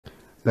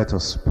Let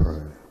us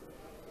pray.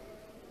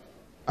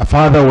 Our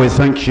Father, we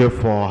thank you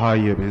for how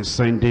you've been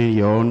sending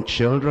your own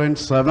children,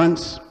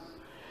 servants,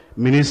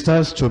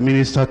 ministers to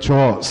minister to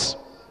us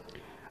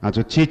and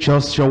to teach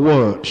us your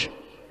word.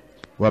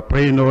 We're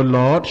praying, O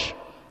Lord,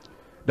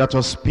 that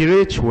your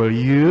Spirit will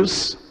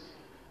use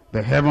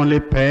the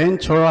heavenly pen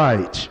to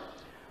write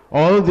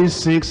all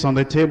these things on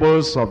the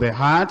tables of the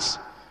hearts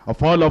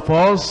of all of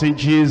us in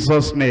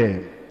Jesus'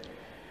 name,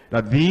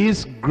 that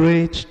these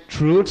great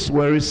truths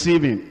we're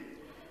receiving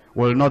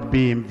will not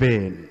be in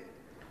vain.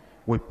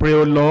 We pray,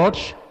 O Lord,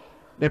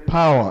 the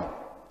power,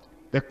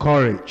 the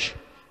courage,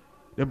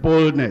 the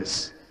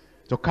boldness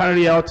to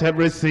carry out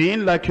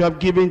everything like you have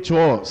given to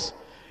us.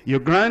 You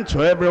grant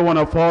to every one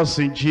of us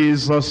in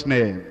Jesus'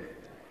 name.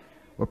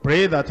 We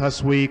pray that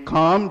as we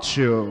come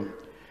to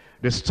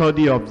the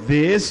study of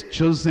this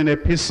chosen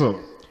epistle,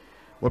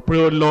 we pray,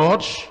 O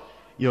Lord,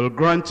 you'll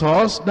grant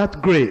us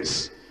that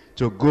grace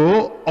to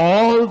go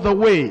all the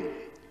way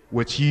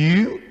with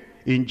you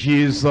in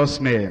Jesus'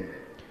 name.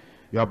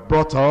 You have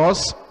brought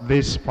us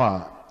this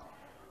far.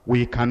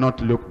 We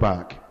cannot look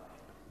back.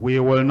 We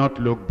will not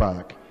look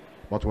back.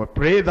 But we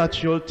pray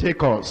that you'll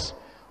take us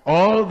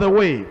all the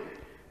way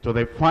to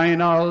the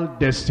final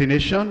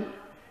destination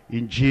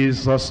in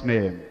Jesus'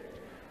 name.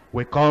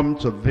 We come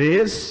to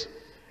this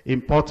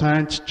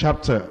important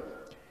chapter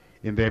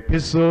in the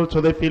epistle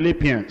to the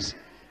Philippians.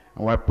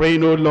 And we're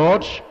praying, O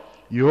Lord,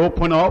 you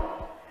open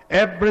up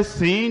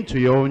everything to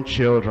your own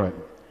children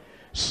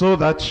so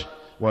that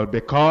we'll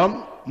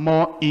become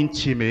more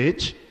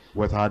intimate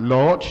with our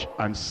Lord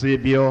and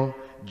Savior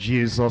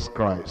Jesus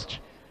Christ.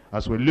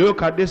 As we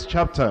look at this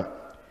chapter,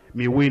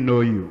 may we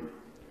know you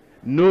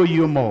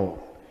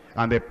more,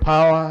 and the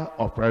power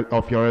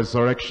of your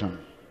resurrection.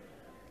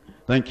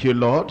 Thank you,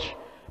 Lord,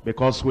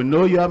 because we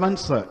know you have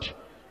answered.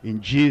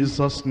 In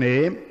Jesus'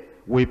 name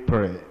we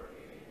pray.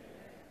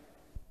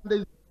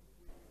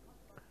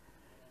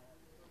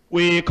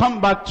 We come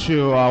back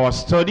to our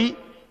study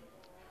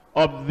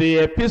of the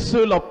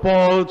epistle of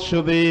Paul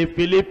to the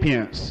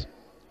Philippians.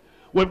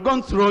 We've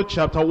gone through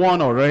chapter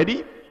 1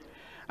 already,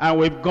 and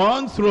we've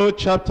gone through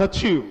chapter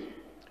 2.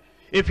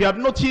 If you have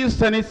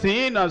noticed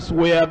anything as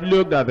we have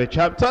looked at the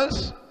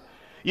chapters,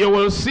 you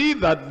will see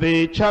that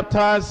the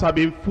chapters have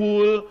been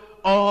full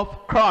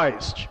of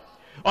Christ.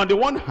 On the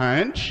one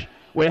hand,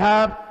 we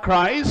have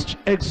Christ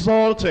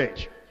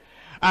exalted,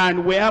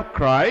 and we have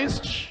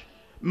Christ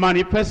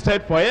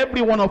manifested for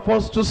every one of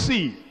us to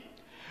see.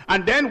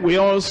 And then we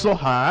also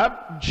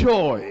have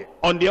joy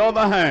on the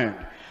other hand.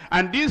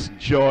 And this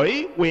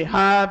joy we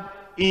have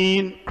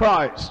in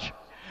Christ.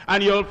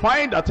 And you'll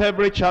find that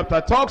every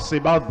chapter talks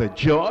about the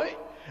joy,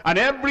 and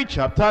every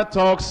chapter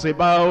talks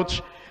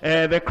about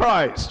the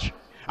Christ.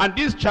 And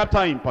this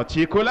chapter in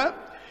particular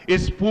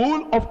is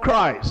full of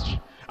Christ.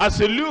 As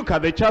you look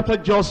at the chapter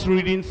just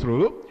reading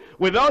through,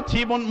 without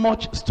even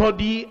much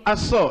study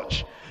as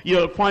such,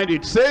 you'll find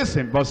it says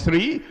in verse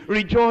 3,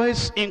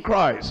 rejoice in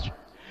Christ.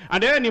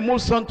 And then he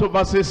moves on to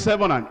verses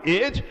 7 and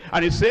 8,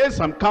 and he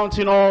says, I'm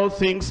counting all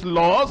things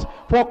lost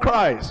for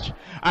Christ.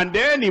 And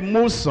then he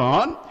moves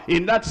on,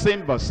 in that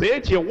same verse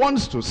 8, he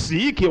wants to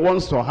seek, he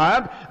wants to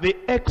have the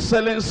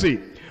excellency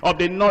of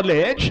the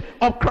knowledge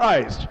of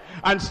Christ.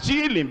 And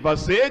still in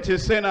verse 8,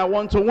 he's saying, I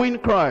want to win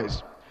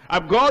Christ.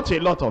 I've got a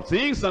lot of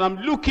things, and I'm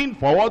looking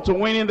forward to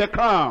winning the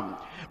crown.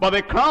 But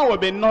the crown will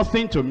be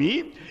nothing to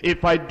me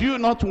if I do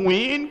not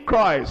win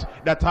Christ,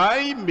 that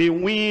I may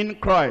win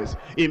Christ.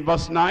 In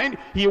verse 9,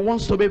 he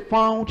wants to be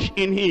found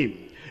in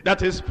him.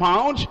 That is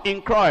found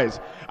in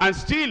Christ. And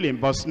still in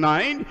verse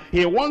 9,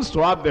 he wants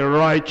to have the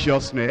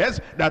righteousness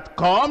that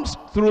comes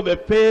through the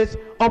faith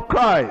of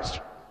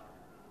Christ.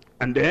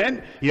 And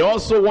then he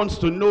also wants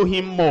to know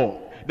him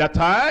more, that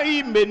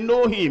I may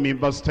know him in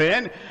verse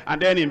 10.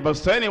 And then in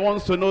verse 10, he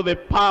wants to know the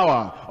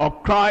power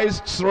of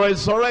Christ's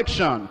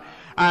resurrection.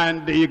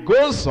 And he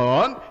goes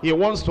on, he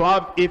wants to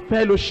have a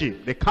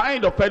fellowship, the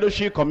kind of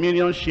fellowship,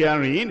 communion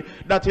sharing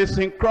that is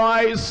in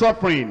Christ's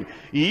suffering.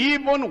 He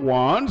even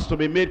wants to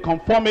be made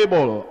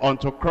conformable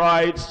unto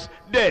Christ's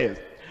death.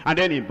 And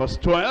then in verse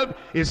 12,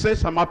 he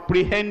says, I'm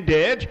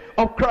apprehended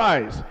of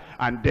Christ.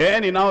 And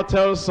then he now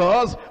tells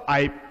us,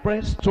 I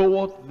press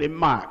toward the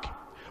mark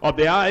of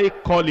the high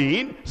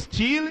calling.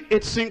 Still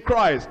it's in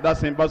Christ.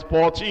 That's in verse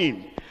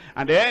 14.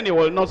 And then he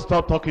will not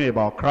stop talking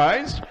about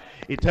Christ.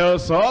 He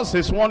tells us,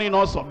 he's warning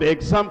us of the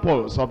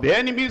examples of the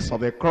enemies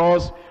of the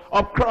cross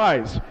of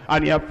Christ.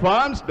 And he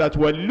affirms that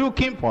we're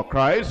looking for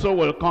Christ, so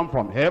we'll come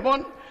from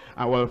heaven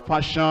and we'll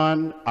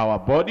fashion our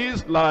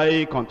bodies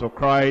like unto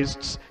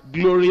Christ's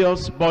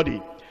glorious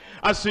body.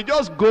 As you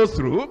just go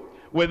through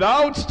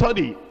without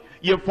study,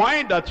 you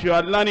find that you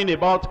are learning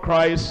about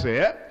Christ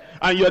here,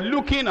 and you're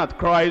looking at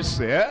Christ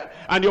here,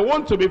 and you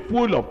want to be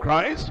full of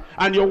Christ,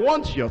 and you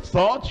want your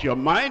thoughts, your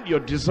mind, your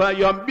desire,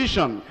 your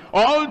ambition,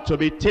 all to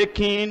be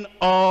taken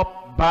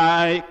up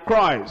by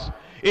Christ.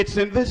 It's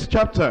in this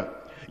chapter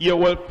you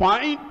will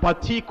find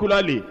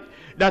particularly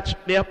that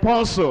the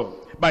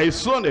apostle, by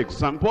his own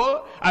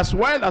example, as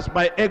well as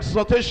by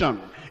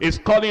exhortation, is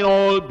calling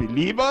all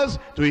believers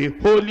to a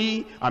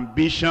holy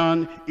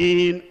ambition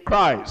in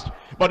Christ.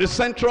 But the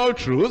central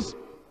truth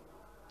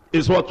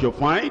is what you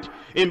find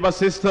in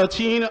verses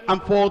 13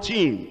 and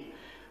 14.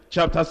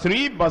 Chapter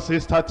 3,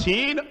 verses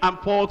 13 and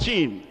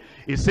 14.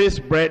 It says,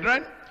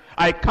 brethren,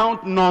 I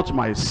count not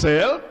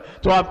myself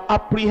to have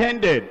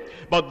apprehended,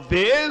 but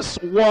this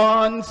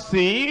one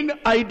thing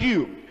I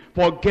do,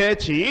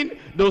 forgetting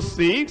those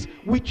things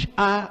which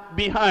are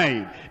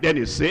behind. Then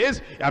it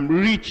says, I'm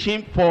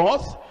reaching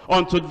forth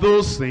unto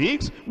those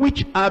things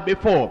which are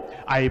before.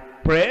 I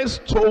press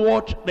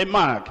toward the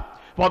mark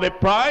for the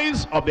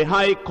prize of the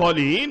high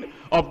calling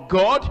of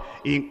God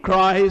in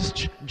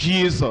Christ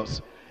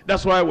Jesus.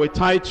 That's why we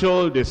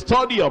titled the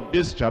study of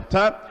this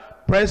chapter,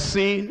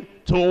 Pressing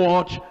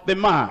Toward the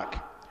Mark.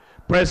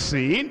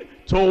 Pressing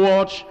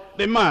toward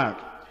the mark.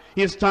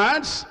 He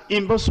starts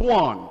in verse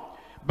 1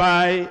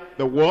 by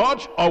the word,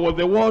 or with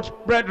the word,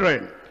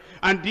 brethren.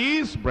 And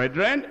these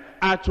brethren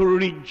are to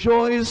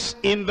rejoice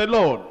in the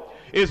Lord.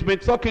 He's been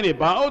talking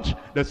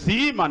about the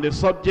theme and the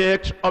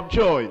subject of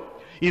joy.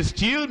 He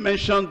still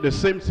mentioned the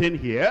same thing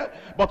here,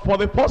 but for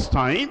the first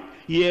time,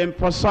 he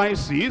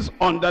emphasizes,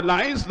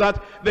 underlines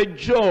that the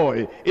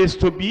joy is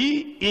to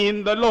be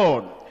in the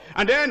Lord.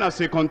 And then as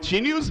he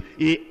continues,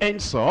 he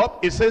ends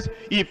up, he says,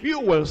 if you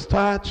will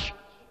start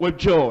with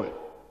joy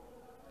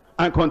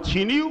and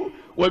continue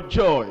with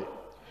joy,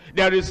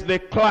 there is the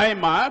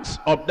climax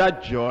of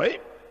that joy,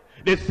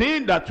 the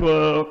thing that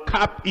will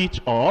cap it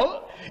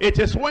all. It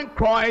is when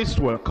Christ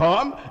will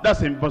come,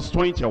 that's in verse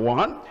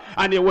 21,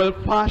 and he will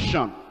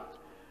fashion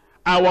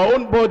our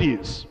own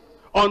bodies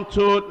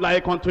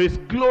unto his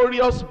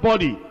glorious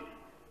body.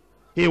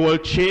 He will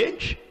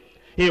change,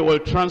 he will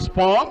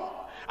transform,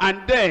 and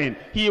then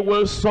he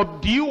will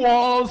subdue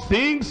all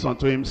things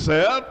unto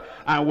himself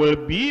and will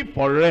be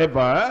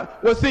forever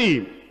with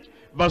him.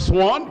 Verse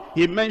 1,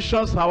 he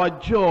mentions our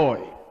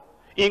joy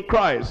in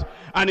Christ.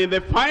 And in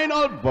the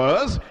final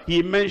verse,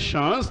 he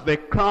mentions the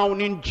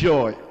crowning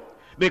joy,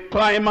 the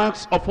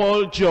climax of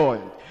all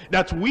joy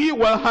that we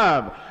will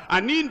have.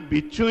 And in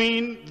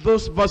between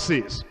those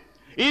verses,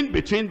 in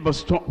between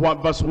verse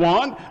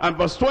 1 and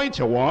verse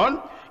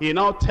 21, he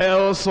now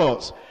tells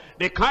us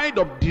the kind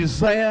of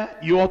desire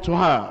you ought to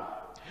have,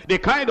 the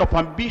kind of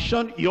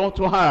ambition you ought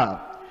to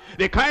have,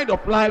 the kind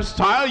of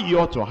lifestyle you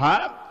ought to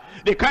have,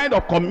 the kind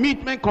of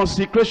commitment,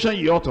 consecration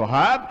you ought to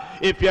have.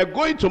 If you're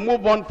going to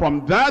move on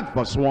from that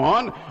verse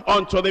 1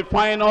 onto the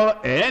final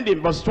end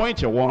in verse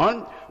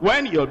 21,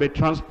 when you'll be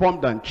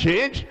transformed and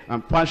changed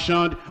and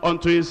fashioned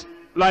unto his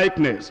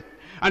likeness.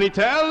 And it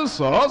tells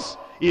us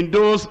in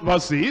those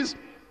verses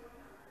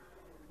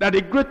that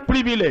the great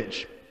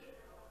privilege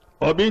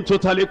of being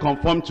totally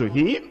conformed to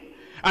him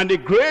and the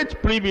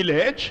great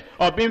privilege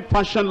of being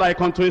fashioned like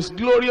unto his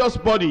glorious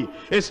body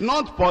is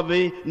not for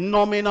the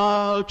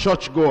nominal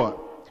churchgoer.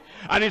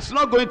 And it's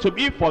not going to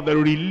be for the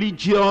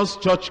religious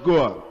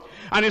churchgoer.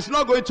 And it's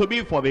not going to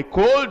be for the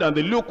cold and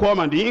the lukewarm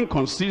and the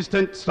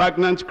inconsistent,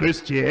 stagnant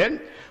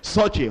Christian.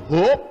 Such a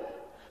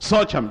hope,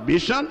 such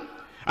ambition,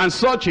 and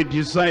such a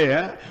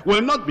desire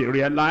will not be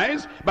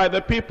realized by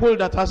the people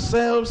that are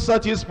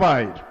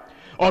self-satisfied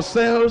or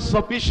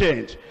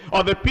self-sufficient,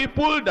 or the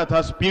people that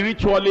are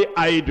spiritually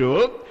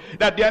idle,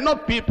 that they are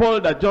not people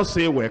that just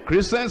say we're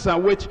Christians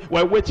and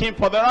we're waiting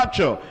for the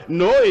rapture.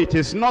 No, it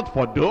is not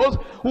for those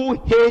who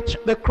hate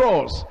the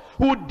cross,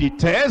 who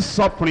detest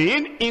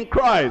suffering in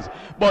Christ,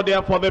 but they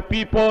are for the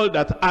people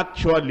that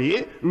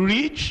actually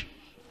reach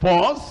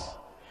forth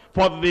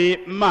for the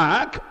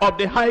mark of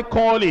the high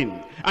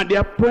calling, and they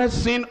are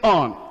pressing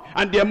on,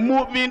 and they're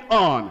moving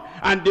on,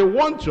 and they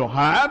want to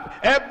have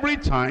every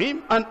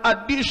time an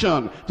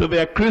addition to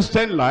their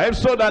Christian life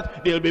so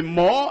that they'll be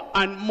more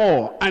and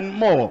more and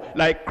more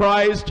like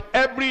Christ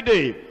every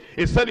day.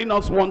 It's telling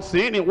us one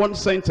thing in one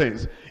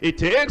sentence. It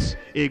takes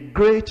a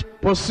great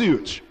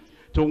pursuit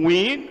to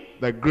win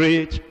the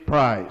great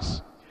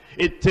prize.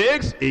 It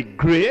takes a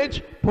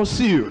great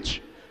pursuit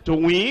to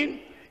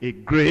win a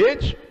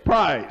great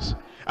prize.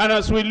 And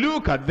as we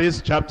look at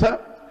this chapter,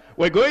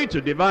 we're going to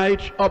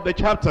divide up the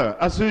chapter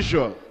as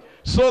usual,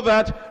 so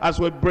that as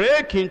we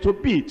break into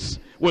bits,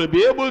 we'll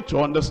be able to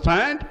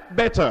understand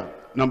better.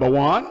 Number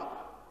one,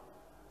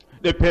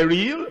 the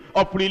peril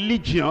of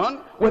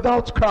religion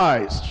without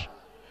Christ.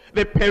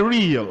 The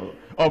peril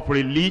of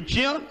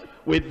religion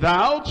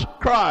without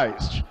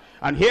Christ.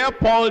 And here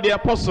Paul the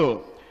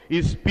Apostle,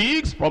 he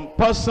speaks from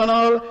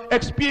personal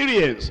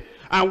experience.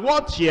 And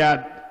what he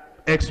had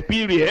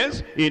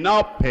experienced, he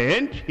now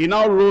penned, he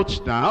now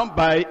wrote down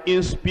by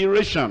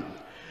inspiration.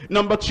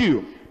 Number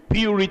two,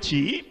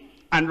 purity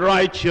and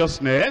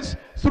righteousness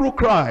through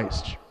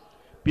Christ.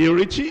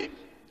 Purity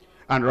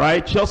and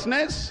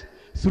righteousness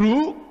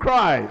through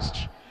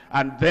Christ.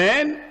 And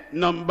then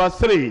number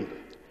three,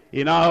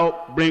 he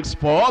now brings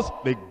forth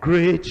the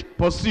great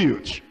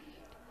pursuit,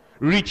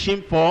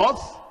 reaching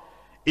forth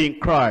in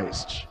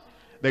Christ.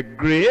 The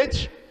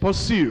great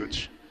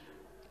pursuit,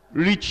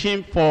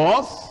 reaching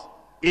forth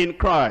in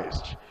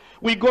Christ.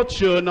 We go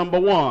to number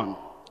one,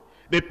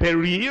 the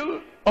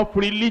peril of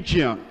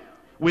religion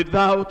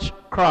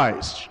without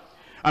Christ.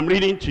 I'm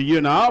reading to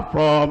you now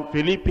from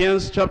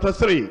Philippians chapter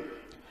 3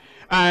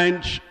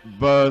 and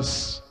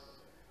verse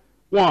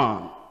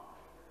 1.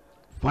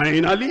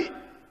 Finally,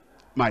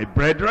 my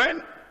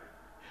brethren,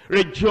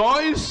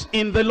 rejoice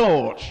in the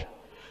Lord.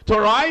 To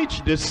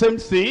write the same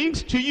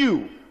things to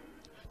you,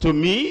 to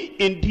me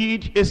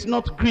indeed is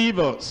not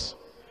grievous,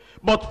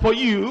 but for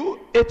you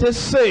it is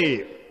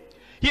safe.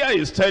 Here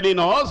he's telling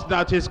us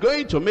that he's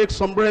going to make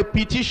some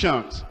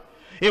repetitions.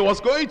 He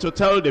was going to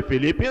tell the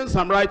Philippians,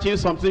 I'm writing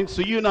some things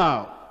to you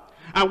now.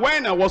 And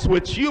when I was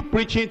with you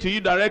preaching to you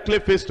directly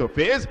face to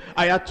face,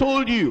 I had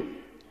told you,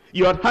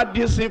 you had heard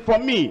this thing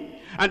from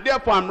me. And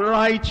therefore I'm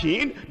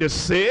writing the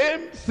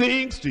same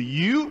things to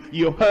you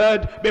you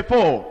heard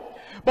before.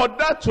 But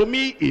that to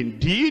me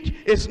indeed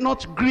is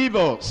not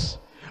grievous.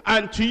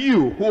 And to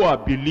you who are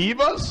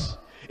believers,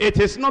 it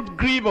is not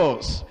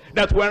grievous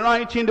that we're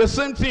writing the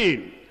same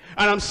thing.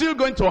 And I'm still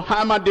going to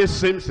hammer this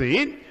same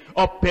thing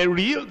of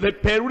peril, the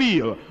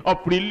peril of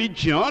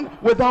religion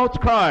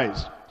without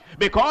Christ.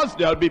 Because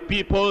there'll be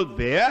people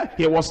there,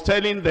 he was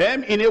telling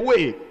them in a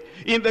way,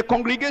 in the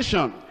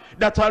congregation,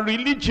 that are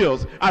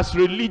religious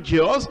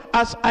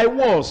as I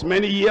was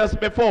many years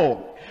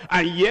before.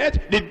 And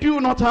yet, they do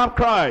not have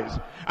Christ.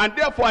 And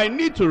therefore, I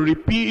need to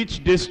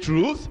repeat this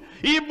truth,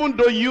 even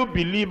though you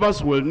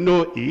believers will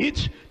know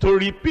it. To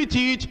repeat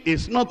it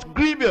is not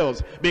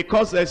grievous,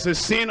 because there's a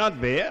sinner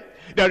there,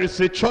 there is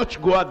a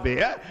churchgoer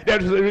there, there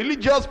is a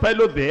religious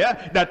fellow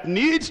there that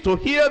needs to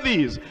hear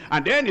this.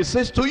 And then it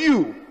says to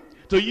you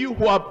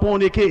who are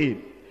born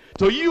again,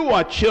 to you who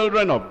are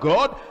children of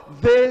God,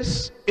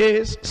 this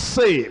is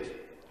safe,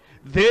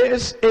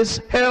 this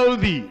is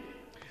healthy,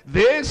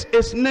 this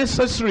is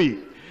necessary.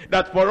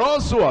 That for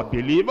us who are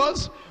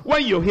believers,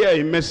 when you hear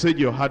a message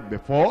you heard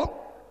before,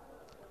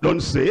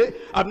 don't say,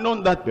 I've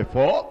known that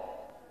before,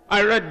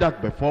 I read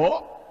that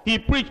before, he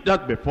preached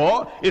that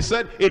before. He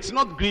said it's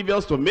not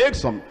grievous to make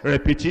some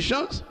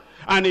repetitions,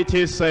 and it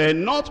is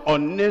not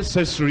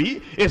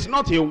unnecessary, it's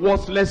not a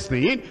worthless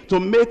thing to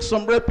make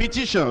some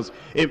repetitions.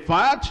 In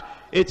fact,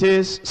 it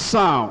is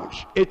sound,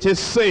 it is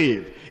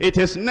safe, it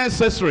is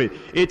necessary,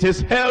 it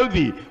is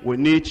healthy. We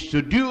need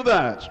to do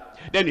that.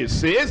 Then it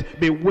says,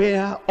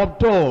 beware of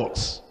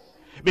dogs,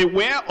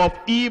 beware of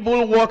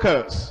evil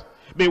workers,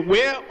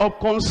 beware of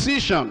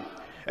concision.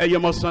 You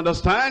must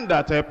understand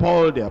that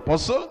Paul the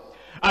apostle,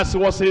 as he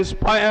was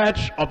inspired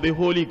of the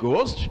Holy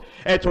Ghost,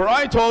 to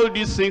write all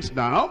these things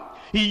down,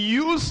 he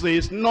used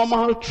his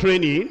normal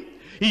training,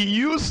 he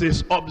used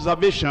his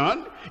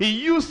observation, he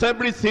used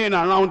everything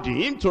around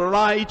him to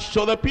write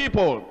to the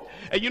people.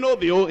 You know,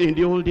 in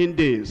the olden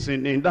days,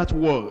 in that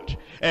world,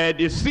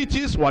 the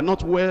cities were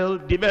not well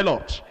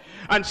developed.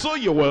 And so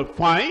you will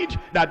find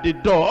that the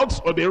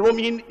dogs will be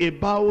roaming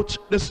about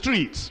the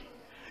streets,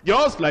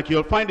 just like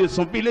you'll find in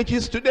some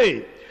villages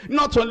today.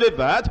 Not only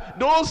that,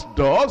 those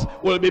dogs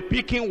will be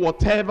picking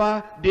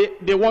whatever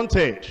they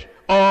wanted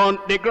on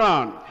the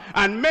ground.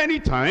 And many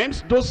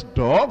times those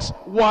dogs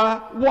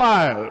were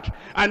wild.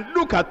 And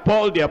look at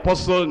Paul the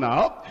apostle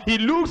now. He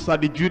looks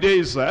at the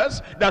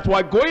Judaizers that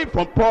were going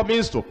from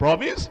province to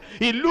province.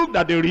 He looked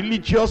at the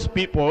religious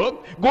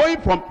people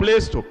going from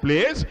place to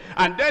place.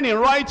 And then in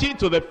writing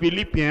to the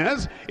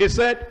Philippians, he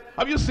said,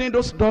 have you seen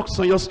those dogs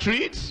on your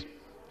streets?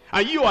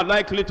 And you are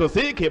likely to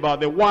think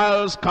about the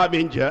wild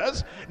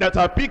scavengers that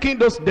are picking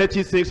those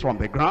dirty things from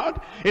the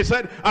ground. He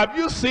said, have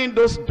you seen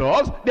those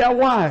dogs? They are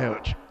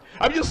wild.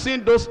 Have you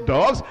seen those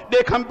dogs?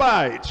 They can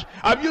bite.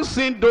 Have you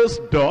seen those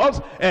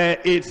dogs?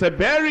 It's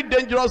very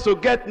dangerous to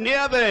get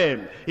near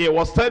them. He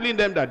was telling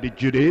them that the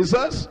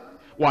Judaizers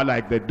were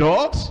like the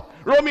dogs,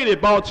 roaming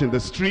about in the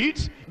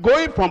streets,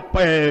 going from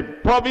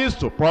province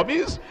to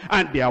province,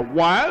 and they are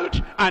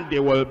wild, and they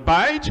will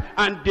bite,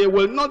 and they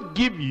will not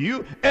give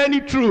you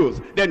any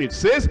truth. Then it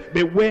says,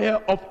 beware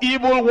of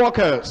evil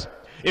workers.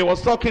 It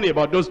was talking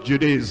about those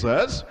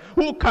Judaizers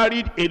who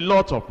carried a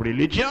lot of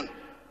religion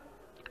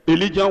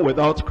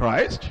without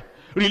Christ,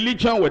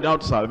 religion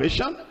without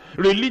salvation,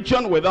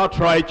 religion without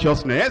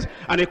righteousness,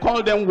 and he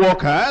called them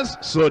workers.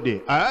 So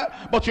they are.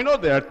 But you know,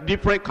 there are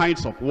different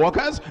kinds of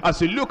workers. As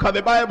you look at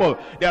the Bible,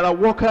 there are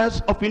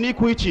workers of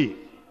iniquity,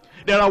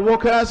 there are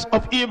workers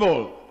of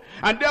evil.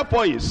 And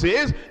therefore he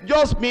says,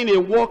 just being a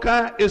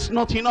worker is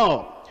not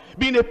enough.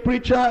 Being a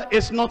preacher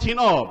is not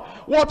enough.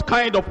 What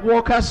kind of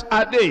workers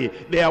are they?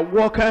 They are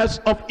workers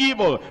of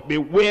evil.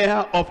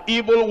 Beware of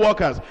evil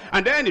workers.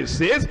 And then it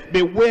says,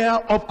 beware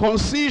of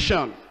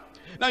concision.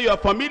 Now you are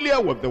familiar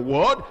with the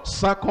word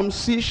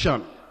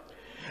circumcision.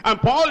 And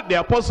Paul the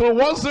apostle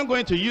wasn't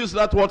going to use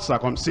that word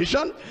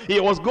circumcision. He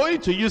was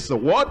going to use the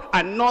word,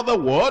 another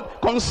word,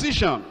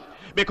 concision.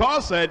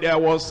 Because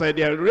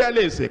there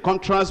really is a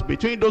contrast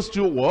between those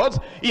two words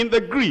in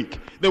the Greek.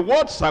 The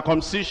word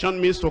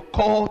circumcision means to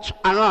cut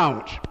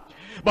around.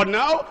 But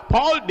now,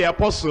 Paul the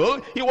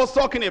apostle, he was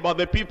talking about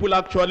the people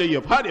actually,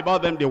 you've heard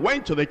about them, they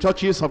went to the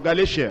churches of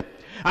Galatia.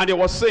 And he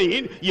was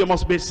saying, you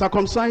must be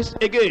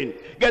circumcised again.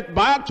 Get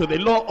back to the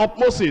law of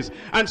Moses.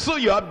 And so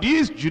you have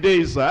these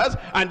Judaizers,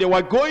 and they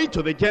were going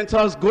to the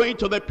Gentiles, going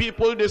to the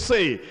people. They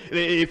say,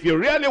 if you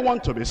really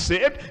want to be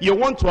saved, you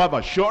want to have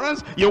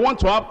assurance, you want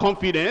to have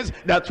confidence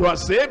that you are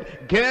saved,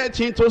 get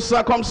into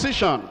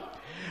circumcision.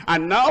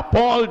 And now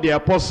Paul the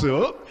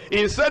apostle,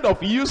 instead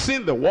of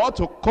using the word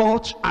to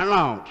cut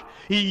around,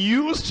 he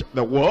used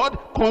the word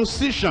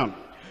concision,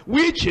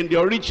 which in the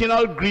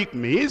original Greek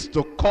means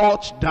to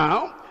cut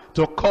down,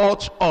 to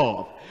cut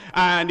off.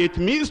 And it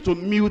means to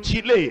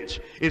mutilate.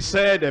 He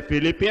said,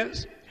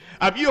 Philippians,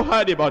 have you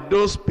heard about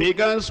those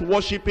pagans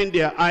worshiping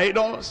their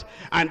idols?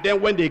 And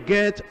then when they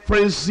get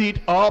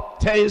frenzied up,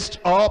 tensed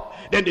up,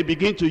 then they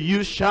begin to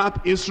use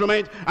sharp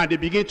instruments and they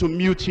begin to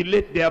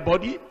mutilate their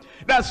body.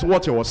 That's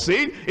what he was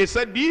saying. He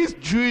said, these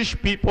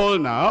Jewish people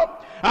now,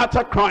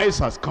 after Christ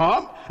has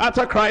come,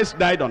 after Christ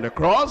died on the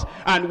cross,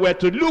 and we're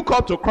to look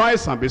up to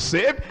Christ and be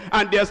saved,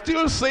 and they're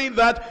still saying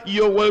that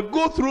you will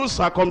go through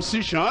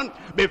circumcision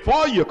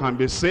before you can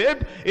be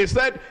saved. He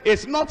said,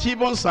 it's not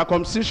even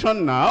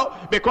circumcision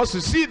now, because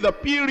you see the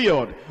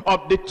period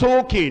of the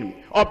token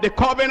of the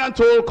covenant,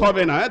 old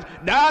covenant,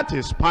 that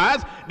is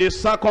past. The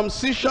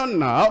circumcision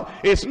now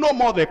is no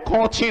more the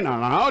cutting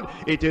around,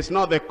 it is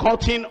not the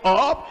cutting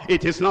up,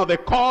 it is not the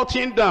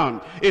cutting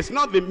down, it's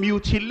not the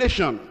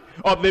mutilation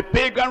of the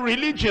pagan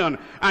religion.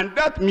 And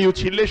that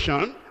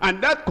mutilation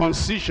and that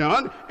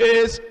concision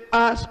is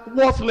as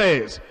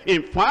worthless,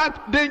 in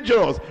fact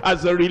dangerous,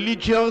 as the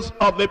religions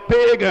of the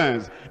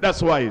pagans.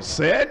 That's why he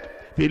said,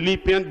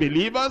 Philippian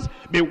believers,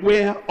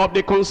 beware of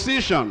the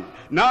concision.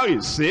 Now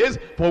he says,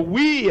 for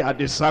we are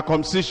the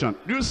circumcision.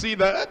 Do you see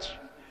that?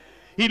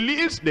 He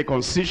leaves the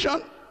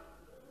concision.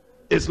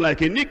 It's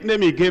like a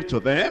nickname he gave to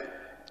them.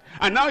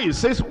 And now he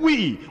says,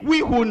 we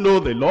who know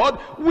the Lord,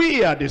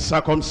 we are the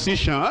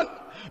circumcision,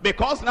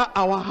 because now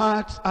our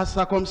hearts are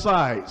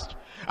circumcised.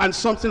 And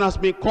something has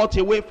been cut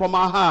away from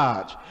our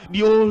heart.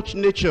 The old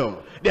nature,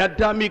 the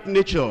Adamic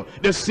nature,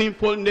 the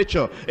sinful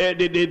nature,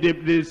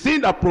 the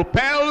sin that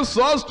propels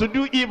us to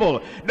do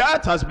evil,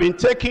 that has been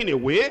taken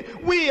away.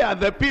 We are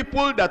the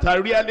people that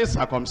are really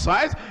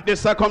circumcised. The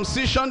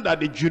circumcision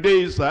that the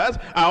Judaizers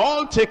are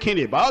all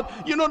talking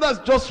about, you know, that's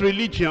just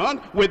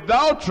religion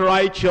without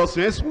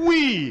righteousness.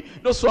 We,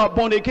 those who are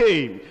born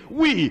again,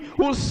 we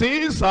whose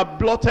sins are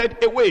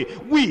blotted away,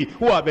 we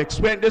who have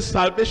experienced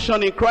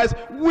salvation in Christ,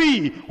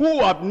 we who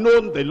have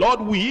known the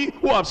Lord, we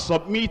who have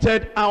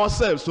submitted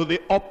ourselves to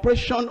the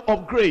oppression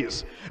of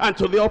grace and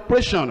to the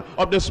oppression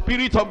of the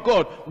Spirit of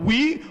God,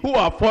 we who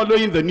are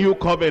following the new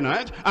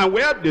covenant and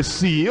we have the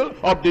seal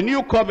of the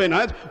new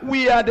covenant,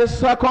 we are the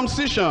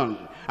circumcision.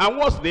 And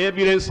what's the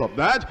evidence of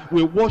that?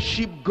 We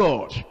worship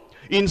God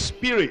in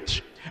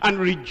spirit and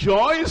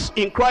rejoice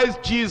in Christ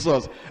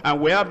Jesus,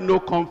 and we have no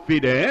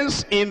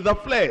confidence in the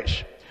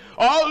flesh.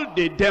 All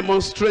the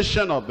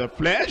demonstration of the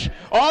flesh,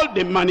 all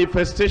the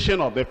manifestation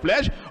of the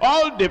flesh,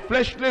 all the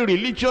fleshly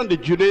religion the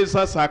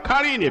Judaizers are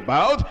carrying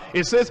about,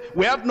 it says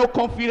we have no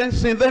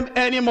confidence in them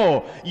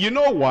anymore. You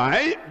know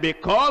why?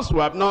 Because we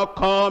have now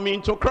come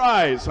into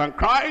Christ, and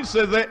Christ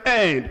is the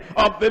end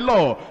of the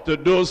law to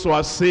those who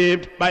are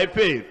saved by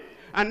faith.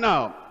 And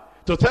now,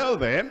 to tell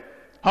them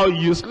how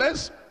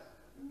useless,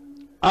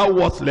 how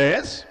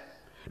worthless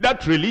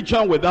that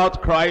religion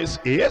without Christ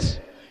is,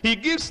 he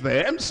gives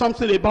them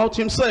something about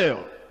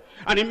himself.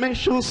 And he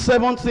mentions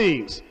 7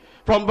 things.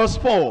 From verse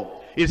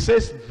 4, it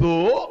says,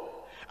 though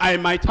I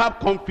might have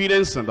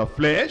confidence in the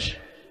flesh,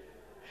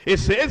 it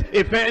says,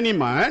 if any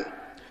man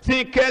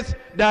thinketh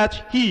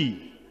that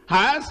he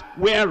has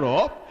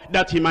whereof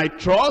that he might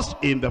trust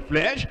in the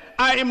flesh,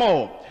 I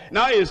more.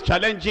 Now he is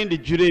challenging the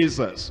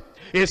Judaizers.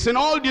 He's in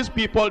all these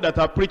people that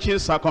are preaching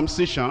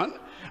circumcision,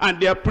 and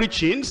they are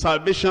preaching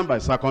salvation by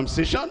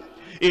circumcision.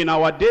 In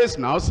our days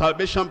now,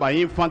 salvation by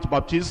infant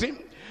baptism,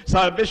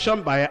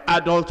 salvation by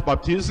adult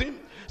baptism,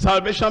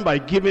 salvation by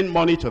giving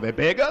money to the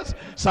beggars,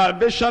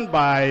 salvation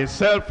by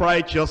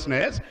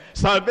self-righteousness,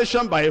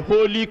 salvation by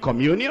holy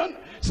communion,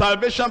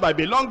 salvation by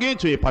belonging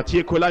to a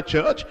particular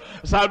church,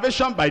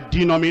 salvation by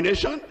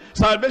denomination,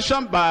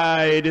 salvation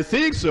by the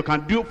things you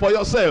can do for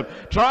yourself,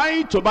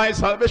 trying to buy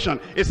salvation.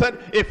 He said,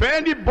 if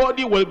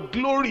anybody will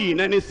glory in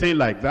anything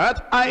like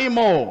that, I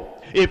more.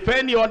 If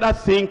any other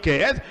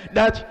thinketh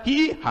that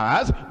he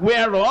has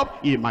whereof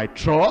he might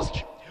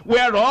trust,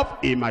 whereof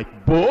he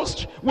might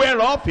boast,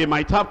 whereof he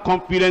might have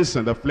confidence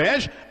in the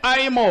flesh,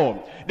 I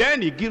more.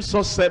 Then he gives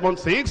us 7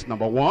 things.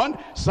 Number 1,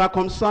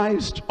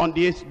 circumcised on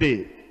the 8th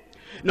day.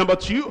 Number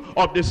 2,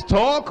 of the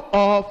stock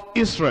of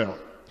Israel.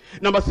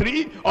 Number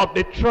 3, of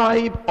the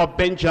tribe of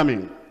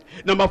Benjamin.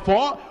 Number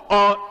 4,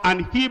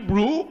 an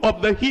Hebrew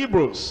of the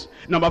Hebrews.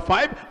 Number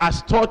 5,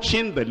 as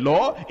touching the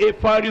law, a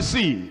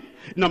Pharisee.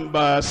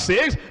 Number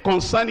 6,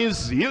 concerning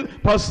zeal,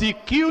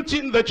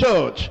 persecuting the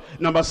church.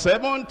 Number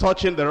 7,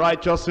 touching the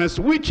righteousness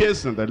which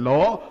is in the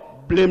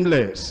law,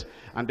 blameless.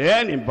 And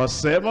then in verse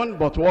 7,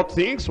 but what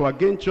things were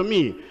gained to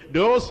me,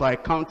 those I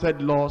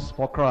counted loss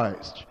for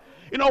Christ.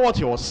 You know what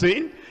he was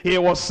saying? He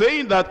was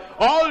saying that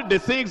all the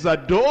things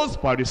that those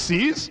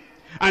Pharisees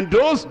And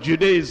those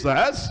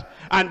Judaizers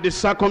and the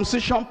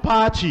circumcision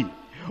party,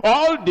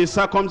 all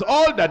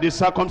that the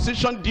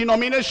circumcision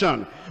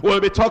denomination will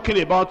be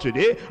talking about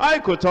today, I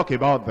could talk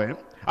about them.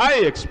 I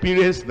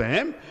experienced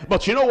them,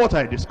 but you know what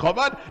I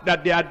discovered?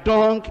 That they are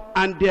dung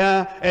and they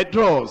are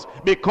dross,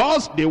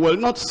 because they will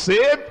not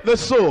save the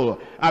soul.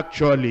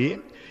 Actually,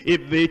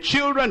 if the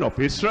children of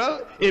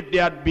Israel, if they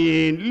had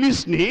been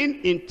listening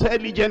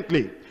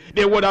intelligently,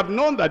 they would have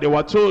known that they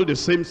were told the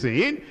same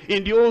thing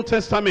in the Old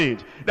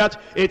Testament,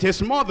 that it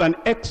is more than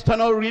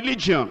external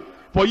religion.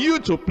 For you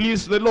to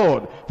please the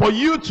Lord, for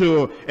you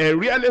to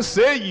really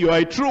say you are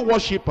a true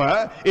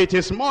worshiper, it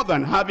is more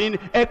than having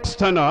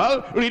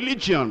external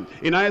religion.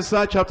 In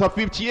Isaiah chapter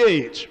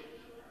 58,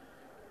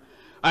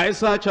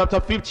 Isaiah chapter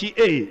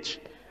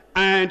 58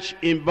 and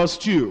in verse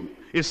 2,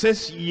 it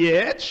says,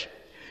 "Yet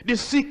they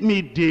seek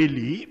me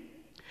daily,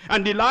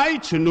 and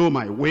delight to know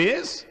my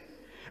ways,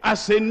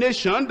 as a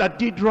nation that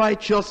did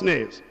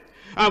righteousness,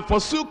 and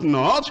forsook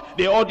not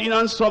the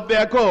ordinance of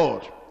their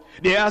God.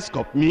 They ask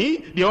of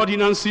me the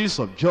ordinances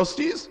of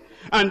justice,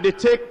 and they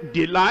take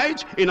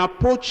delight in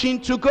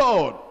approaching to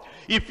God."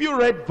 If you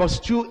read verse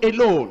 2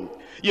 alone,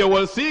 you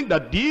will think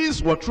that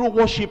these were true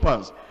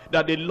worshippers,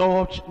 that they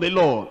loved the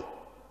Lord.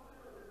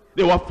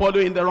 They were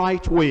following the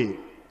right way.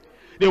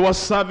 They were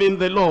serving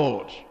the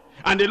Lord,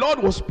 and the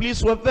Lord was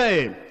pleased with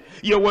them.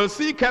 You will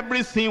think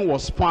everything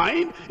was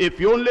fine if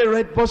you only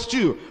read verse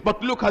 2.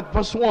 But look at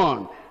verse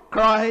 1.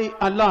 "Cry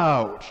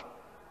aloud,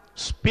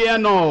 spare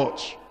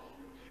not.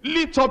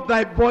 Lift up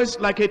thy voice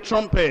like a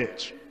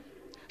trumpet.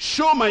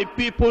 Show my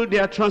people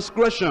their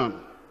transgression,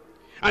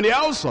 and the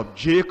house of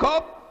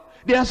Jacob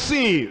their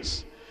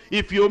sins."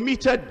 If you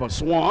omitted verse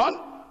 1,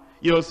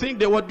 you'll think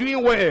they were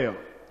doing well.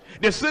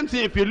 The same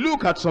thing if you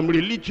look at some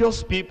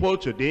religious people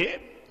today,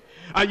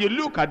 and you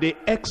look at the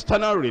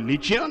external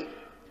religion,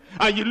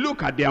 and you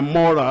look at their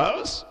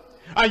morals,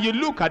 and you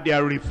look at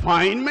their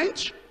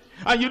refinement,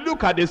 and you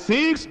look at the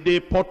things they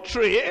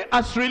portray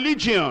as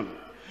religion.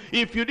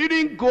 If you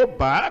didn't go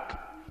back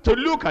to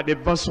look at the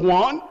verse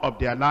 1 of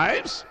their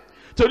lives,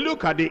 to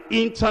look at the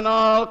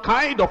internal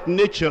kind of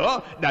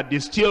nature that they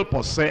still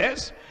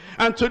possess,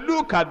 and to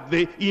look at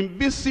the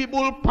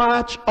invisible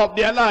part of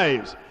their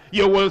lives,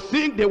 you will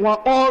think they were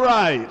all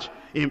right.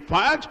 In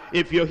fact,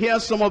 if you hear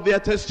some of their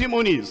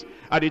testimonies,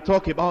 and they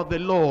talk about the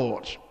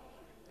Lord,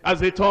 as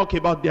they talk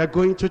about their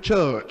going to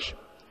church,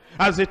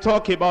 as they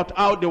talk about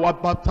how they were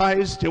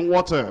baptized in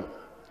water,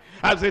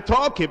 as they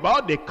talk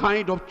about the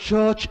kind of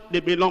church they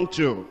belong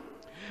to,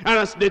 and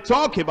as they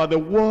talk about the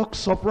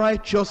works of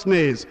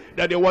righteousness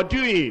that they were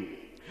doing,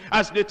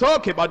 as they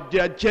talk about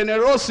their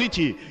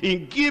generosity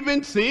in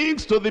giving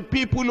things to the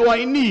people who are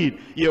in need,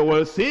 you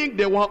will think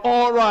they were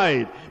all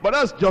right. But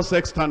that's just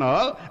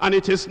external, and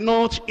it is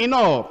not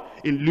enough.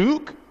 In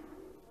Luke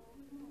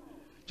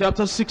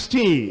chapter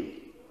 16,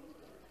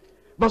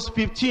 verse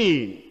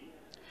 15,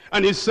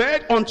 "And he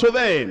said unto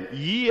them,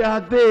 Ye are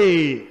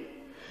they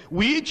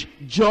which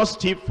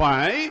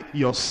justify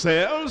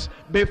yourselves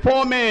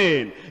before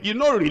men." You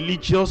know,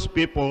 religious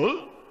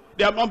people,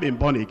 they have not been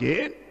born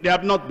again, they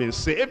have not been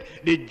saved,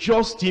 they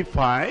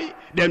justify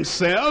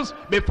themselves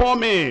before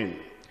men.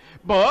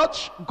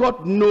 But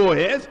God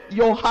knoweth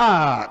your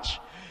heart.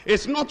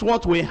 It's not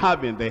what we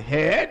have in the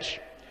head,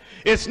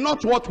 it's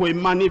not what we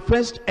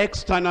manifest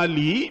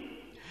externally,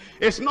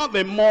 it's not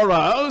the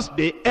morals,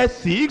 the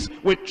ethics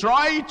we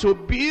try to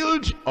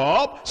build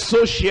up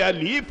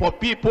socially for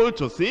people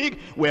to think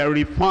we're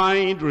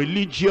refined,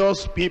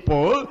 religious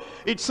people.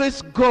 It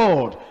says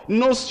God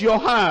knows your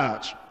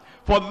heart.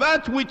 For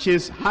that which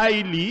is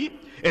highly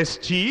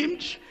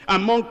esteemed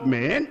among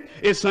men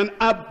is an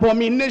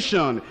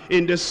abomination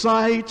in the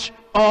sight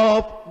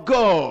of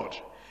God.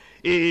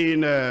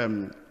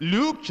 In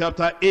Luke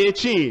chapter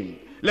 18,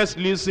 let's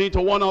listen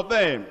to one of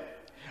them.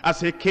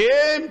 As he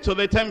came to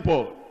the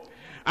temple,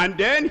 and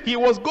then he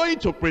was going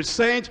to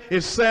present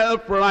his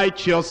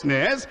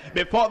self-righteousness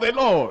before the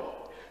Lord.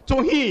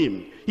 To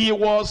him, he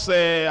was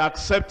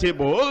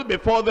acceptable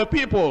before the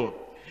people.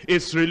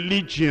 His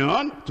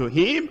religion, to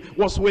him,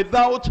 was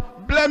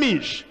without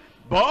blemish.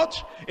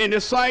 But in the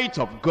sight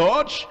of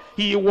God,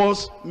 he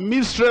was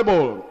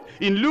miserable.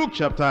 In Luke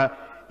chapter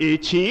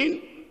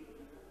 18,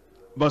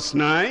 verse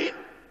 9,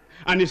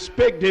 "And he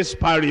spake this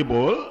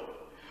parable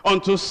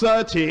unto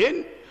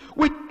certain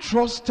which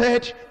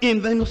trusted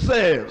in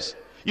themselves."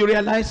 You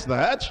realize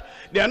that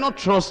they are not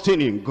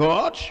trusting in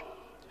God,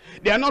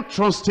 they are not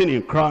trusting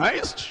in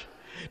Christ,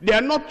 they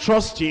are not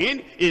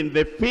trusting in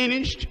the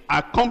finished,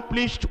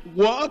 accomplished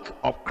work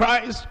of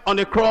Christ on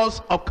the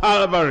cross of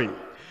Calvary.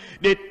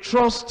 They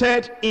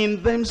trusted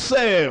in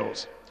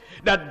themselves,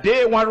 that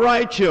they were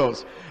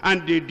righteous,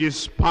 and they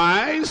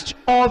despised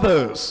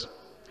others.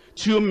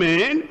 Two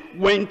men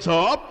went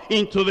up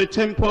into the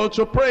temple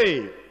to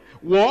pray,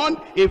 one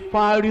a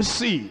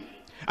Pharisee,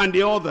 and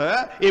the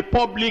other a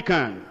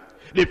publican.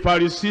 The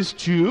Pharisee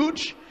stood,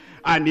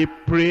 and he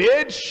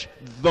prayed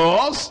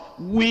thus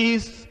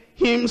with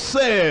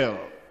himself.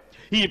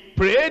 He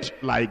prayed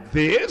like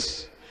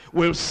this,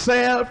 with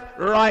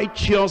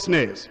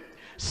self-righteousness,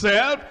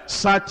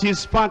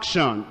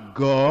 self-satisfaction.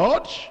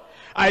 God,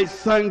 I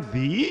thank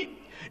thee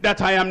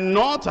that I am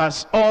not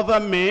as other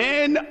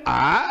men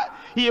are.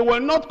 He will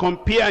not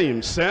compare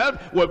himself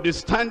with the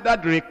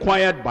standard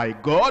required by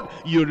God.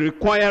 He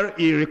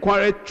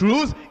required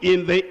truth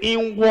in the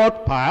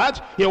inward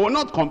part. He will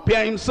not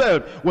compare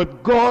himself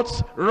with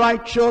God's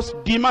righteous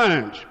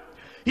demand.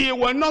 He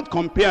will not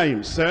compare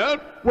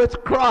himself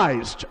with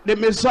Christ, the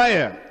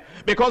Messiah.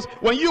 Because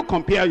when you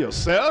compare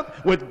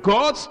yourself with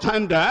God's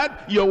standard,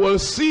 you will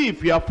see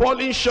if you are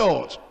falling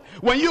short.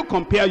 When you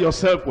compare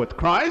yourself with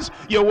Christ,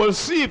 you will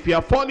see if you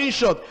are falling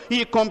short.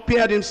 He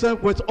compared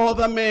himself with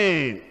other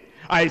men.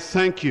 I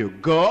thank you,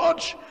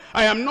 God.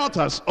 I am not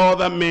as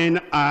other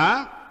men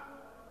are,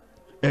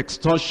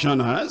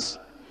 extortioners,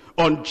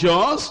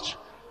 unjust,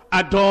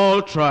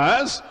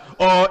 adulterers,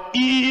 or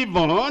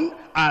even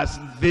as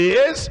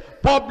this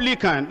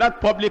publican.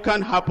 That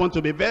publican happened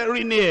to be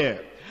very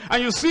near.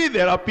 And you see,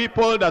 there are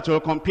people that will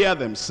compare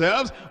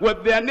themselves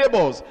with their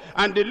neighbors,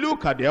 and they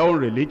look at their own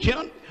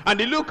religion, and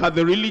they look at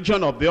the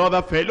religion of the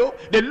other fellow,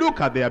 they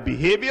look at their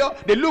behavior,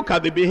 they look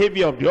at the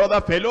behavior of the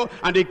other fellow,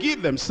 and they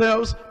give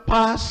themselves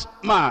pass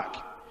mark.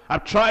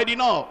 I've tried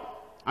enough.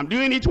 I'm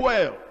doing it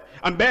well.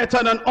 I'm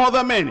better than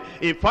other men.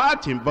 In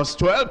fact, in verse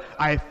 12,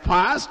 I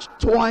fast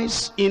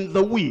twice in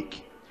the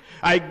week.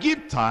 I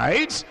give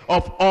tithes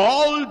of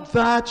all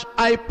that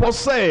I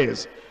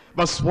possess.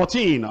 Verse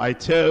 14, I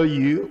tell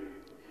you,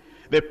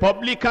 the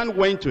publican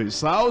went to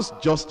his house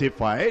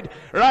justified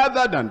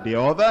rather than the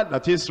other,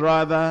 that is,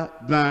 rather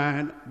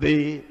than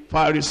the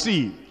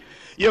Pharisee.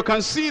 You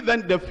can see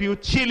then the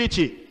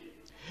futility.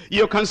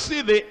 You can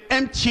see the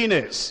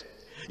emptiness.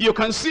 You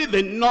can see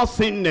the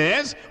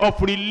nothingness of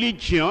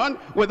religion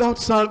without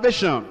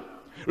salvation.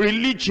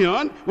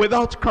 Religion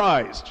without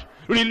Christ.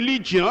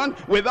 Religion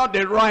without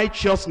the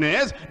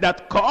righteousness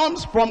that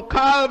comes from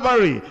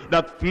Calvary,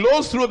 that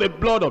flows through the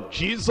blood of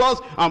Jesus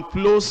and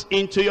flows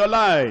into your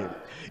life.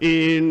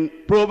 In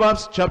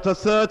Proverbs chapter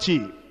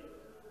 30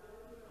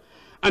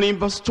 and in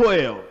verse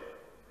 12,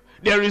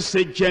 there is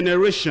a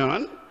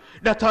generation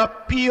that are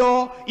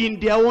pure in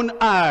their own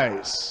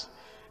eyes.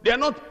 They are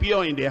not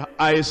pure in the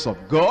eyes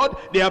of God.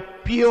 They are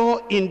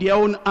pure in their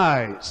own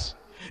eyes.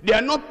 They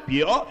are not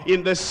pure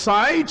in the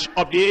sight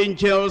of the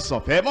angels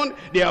of heaven.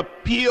 They are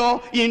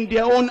pure in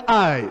their own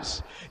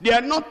eyes. They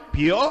are not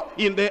pure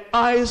in the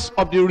eyes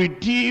of the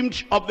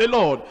redeemed of the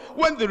Lord.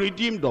 When the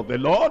redeemed of the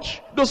Lord,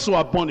 those who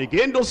are born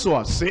again, those who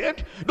are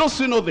saved, those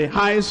who know the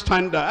high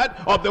standard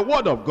of the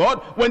word of God,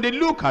 when they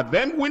look at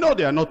them, we know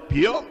they are not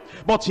pure.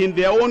 But in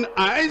their own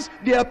eyes,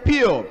 they are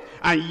pure.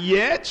 And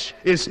yet,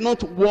 it's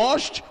not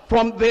washed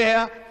from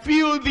their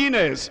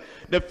filthiness.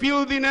 The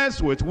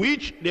filthiness with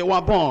which they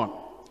were born.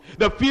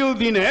 The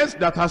filthiness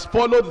that has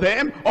followed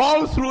them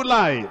all through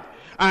life.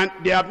 And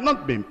they have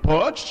not been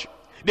purged.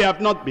 They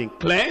have not been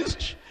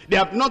cleansed. They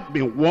have not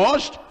been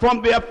washed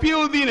from their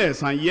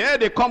filthiness. And yet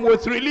they come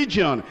with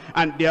religion.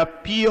 And they are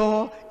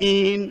pure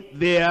in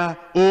their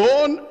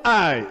own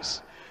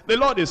eyes. The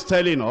Lord is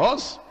telling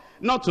us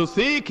not to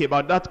think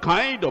about that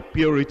kind of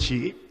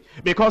purity,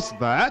 because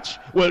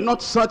that will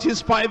not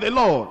satisfy the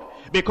Lord.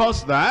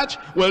 Because that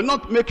will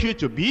not make you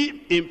to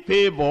be in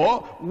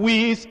favor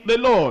with the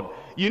Lord.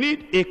 You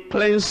need a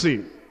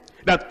cleansing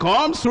that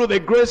comes through the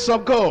grace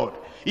of God.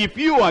 If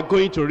you are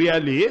going to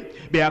really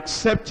be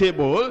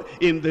acceptable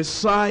in the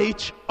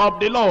sight of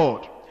the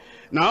Lord.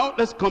 Now,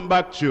 let's come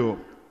back to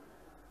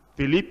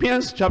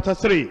Philippians chapter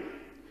 3.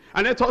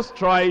 And let us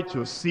try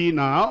to see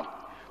now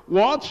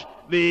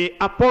what the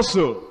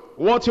apostle,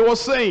 what he was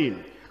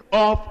saying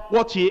of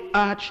what he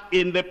had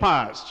in the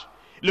past.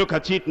 Look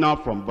at it now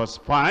from verse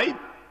 5.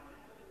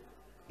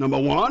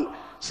 Number 1,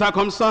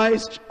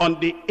 circumcised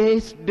on the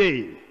 8th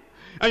day.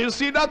 And you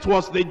see, that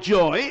was the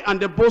joy and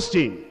the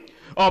boasting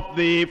of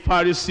the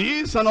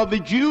Pharisees and of the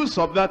Jews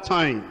of that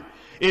time.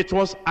 It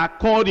was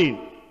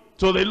according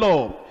to the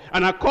law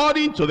and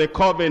according to the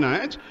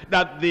covenant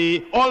that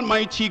the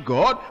Almighty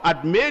God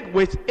had made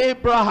with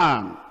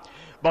Abraham.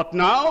 But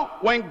now,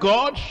 when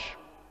God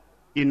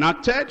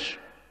enacted,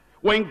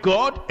 when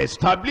God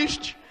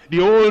established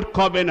the old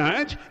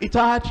covenant, it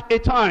had a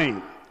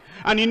time.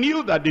 And he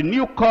knew that the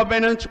new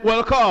covenant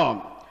will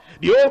come.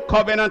 The old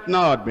covenant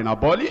now had been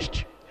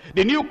abolished.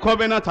 The new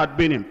covenant had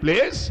been in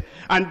place,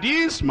 and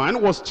this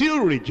man was still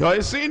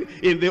rejoicing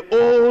in the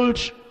old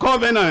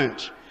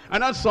covenant.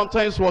 And that's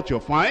sometimes what you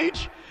find.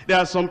 There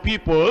are some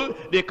people,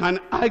 they can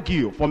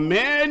argue for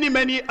many,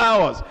 many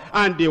hours,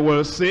 and they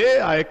will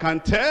say, I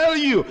can tell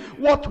you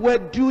what we're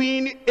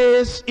doing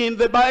is in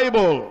the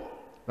Bible.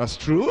 That's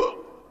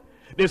true.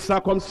 The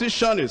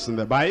circumcision is in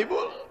the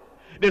Bible.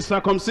 The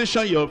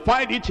circumcision, you'll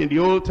find it in the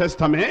Old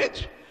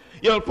Testament.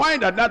 You'll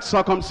find that that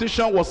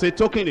circumcision was a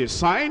token, a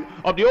sign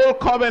of the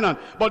old covenant.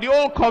 But the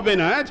old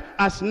covenant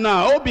has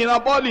now been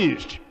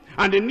abolished.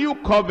 And the new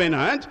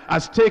covenant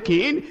has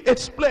taken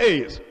its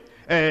place.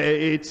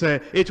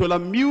 It will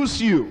amuse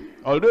you,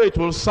 although it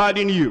will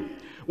sadden you,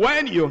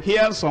 when you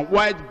hear some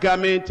white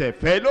garment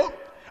fellow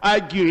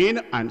arguing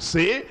and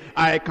say,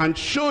 I can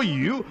show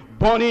you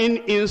burning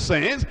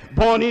incense,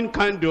 burning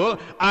candle,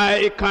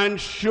 I can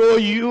show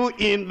you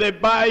in the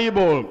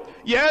Bible.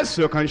 Yes,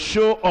 you can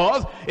show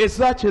us. Is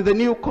that in the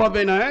new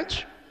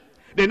covenant?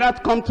 Did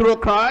not come through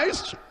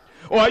Christ?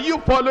 Or are you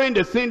following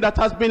the thing that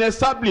has been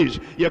established?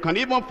 You can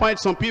even find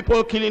some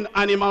people killing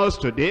animals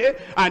today,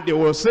 and they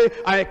will say,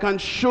 I can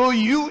show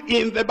you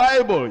in the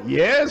Bible.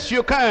 Yes,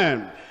 you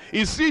can.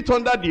 Is it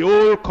under the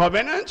old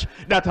covenant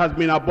that has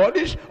been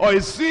abolished, or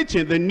is it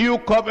in the new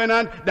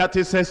covenant that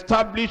is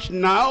established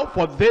now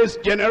for this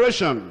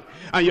generation?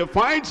 And you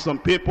find some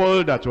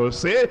people that will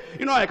say,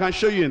 you know, I can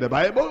show you in the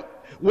Bible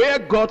where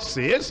God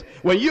says,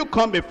 when you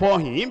come before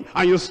him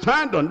and you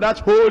stand on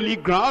that holy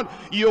ground,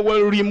 you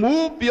will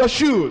remove your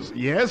shoes.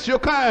 Yes, you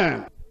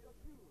can.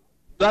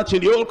 That's in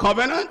the old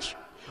covenant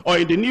or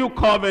in the new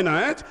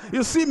covenant.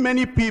 You see,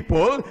 many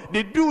people,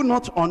 they do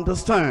not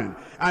understand.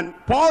 And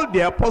Paul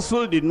the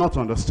apostle did not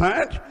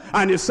understand,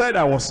 and he said,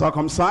 I was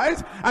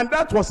circumcised, and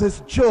that was his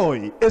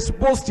joy, his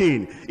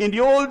boasting in the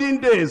olden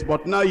days.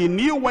 But now he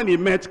knew when he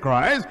met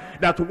Christ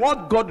that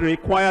what God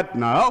required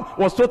now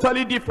was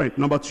totally different.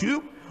 Number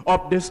two,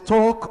 of the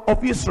stock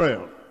of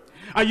Israel.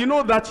 And you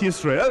know that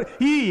Israel,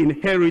 he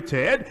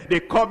inherited the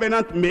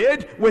covenant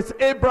made with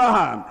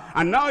Abraham.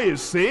 And now he's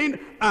saying,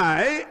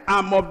 I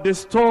am of the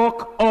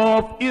stock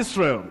of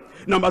Israel.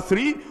 Number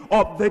three,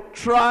 of the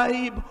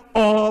tribe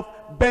of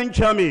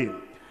Benjamin.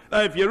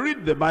 Now, if you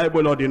read the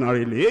Bible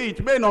ordinarily,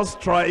 it may not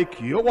strike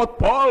you what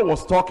Paul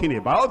was talking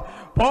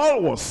about.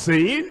 Paul was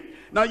saying,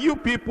 now you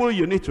people,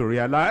 you need to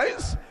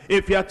realize,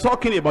 if you are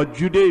talking about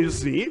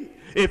Judaism,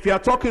 if you are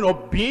talking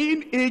of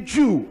being a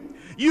Jew,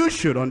 you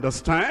should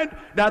understand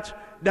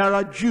that there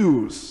are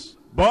Jews,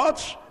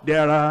 but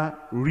there are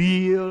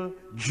real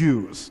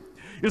Jews.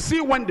 You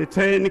see, when the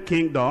 10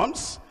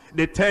 kingdoms,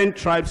 the 10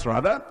 tribes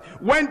rather,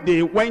 when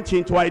they went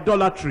into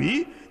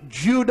idolatry,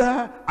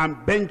 Judah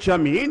and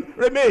Benjamin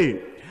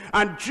remained.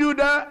 And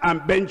Judah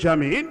and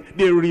Benjamin,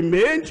 they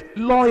remained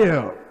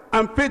loyal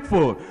and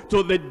faithful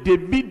to the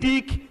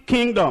Davidic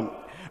kingdom.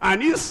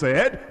 And he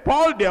said,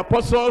 Paul the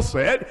apostle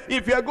said,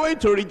 if you are going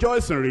to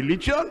rejoice in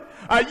religion,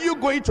 are you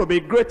going to be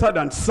greater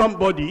than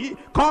somebody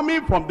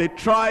coming from the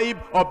tribe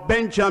of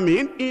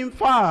Benjamin? In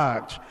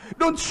fact,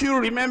 don't you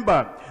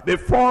remember the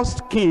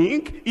first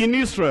king in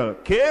Israel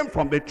came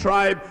from the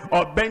tribe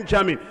of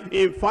Benjamin?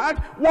 In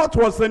fact, what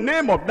was the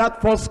name of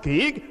that first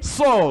king?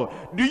 Saul.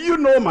 Do you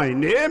know my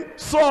name?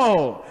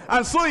 Saul.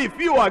 And so if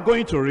you are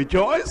going to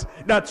rejoice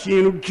that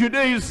in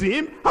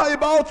Judaism, how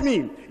about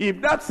me?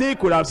 If that thing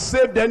could have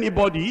saved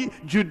anybody,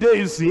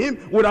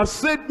 Judaism would have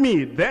saved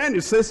me. Then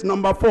it says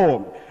number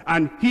 4,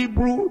 and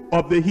Hebrew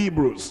of the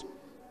Hebrews.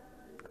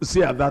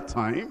 See, at that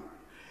time,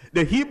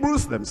 the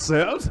Hebrews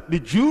themselves, the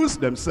Jews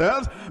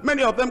themselves,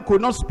 many of them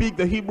could not speak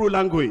the Hebrew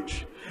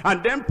language.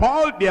 And then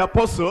Paul the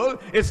apostle,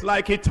 it's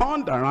like he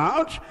turned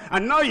around,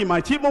 and now he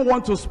might even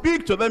want to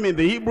speak to them in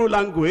the Hebrew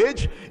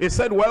language. He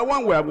said, well,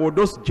 when we're with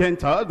those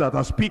Gentiles that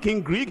are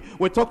speaking Greek,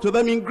 we talk to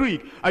them in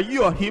Greek. Are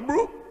you a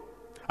Hebrew?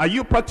 Are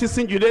you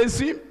practicing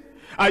Judaism?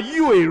 Are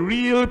you a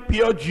real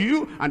pure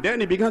Jew? And then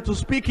he began to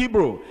speak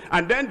Hebrew.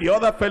 And then the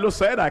other fellow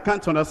said, I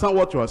can't understand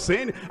what you are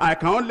saying. I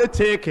can only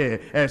take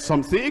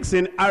some things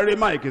in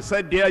Aramaic. He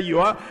said, there you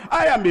are.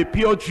 I am a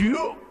pure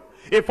Jew.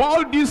 If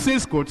all these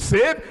things could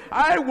save,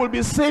 I will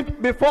be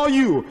saved before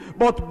you.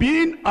 But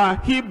being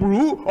a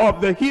Hebrew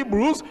of the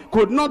Hebrews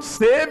could not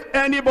save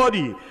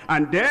anybody.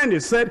 And then he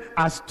said,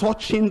 as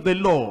touching the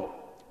law,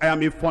 I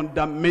am a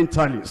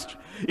fundamentalist.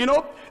 You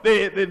know,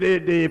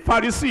 the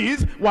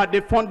Pharisees were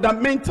the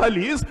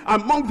fundamentalists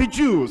among the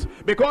Jews,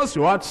 because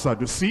you had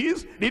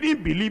Sadducees, they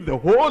didn't believe the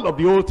whole of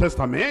the Old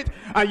Testament,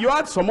 and you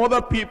had some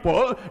other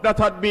people that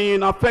had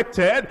been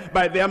affected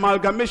by the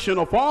amalgamation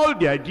of all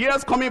the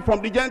ideas coming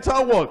from the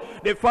Gentile world.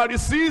 The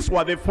Pharisees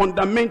were the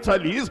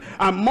fundamentalists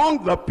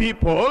among the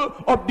people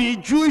of the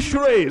Jewish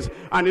race.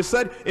 And he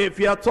said, if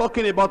you are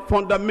talking about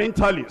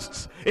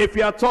fundamentalists, if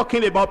you are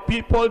talking about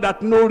people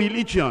that know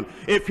religion,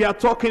 if you are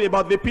talking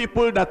about the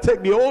people that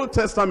take the Old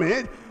Testament,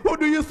 who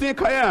do you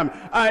think I am?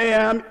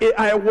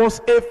 I was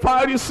a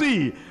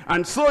Pharisee.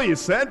 And so he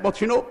said, but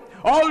you know,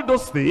 all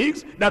those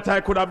things that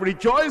I could have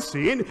rejoiced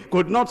in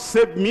could not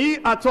save me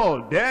at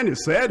all. Then he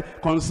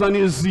said,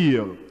 concerning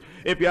zeal.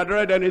 If you had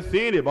read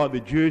anything about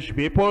the Jewish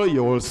people,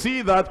 you will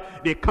see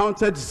that they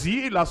counted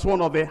zeal as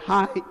one of the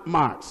high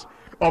marks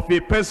of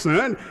a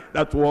person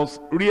that was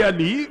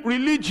really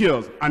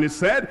religious. And he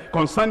said,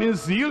 concerning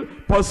zeal,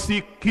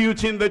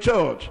 persecuting the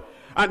church.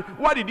 And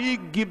why did he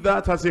give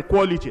that as a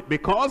quality?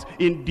 Because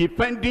in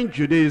defending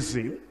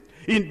Judaism,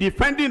 in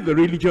defending the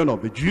religion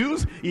of the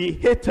Jews, he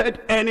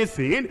hated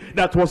anything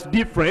that was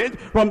different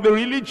from the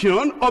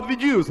religion of the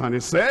Jews. And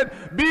he said,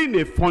 being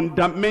a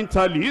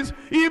fundamentalist,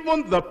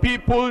 even the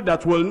people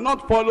that will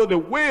not follow the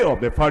way of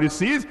the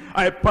Pharisees,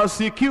 I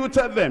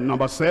persecuted them.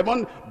 Number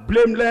 7,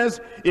 blameless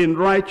in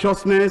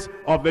righteousness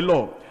of the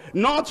law.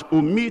 Not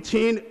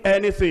omitting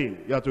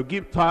anything. You have to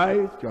give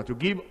tithe, you have to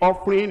give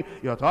offering,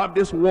 you have to have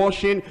this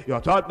washing, you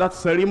have to have that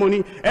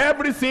ceremony.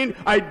 Everything,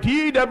 I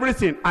did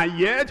everything. And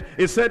yet,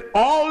 he said,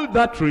 all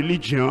that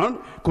religion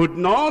could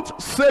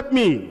not save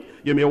me.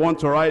 You may want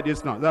to write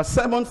this now. There are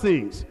 7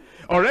 things.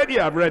 Already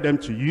I've read them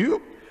to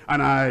you,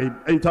 and I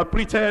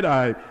interpreted,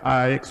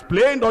 I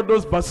explained all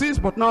those verses,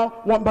 but now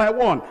one by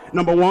one.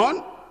 Number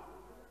 1,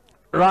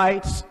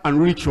 rites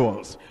and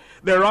rituals.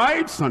 The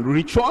rites and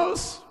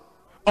rituals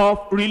of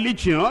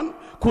religion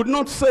could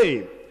not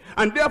save.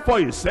 And therefore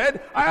he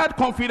said, I had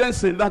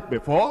confidence in that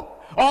before.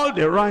 All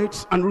the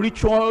rites and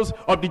rituals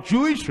of the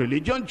Jewish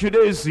religion,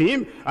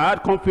 Judaism, I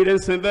had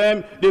confidence in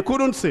them. They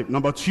couldn't save.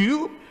 Number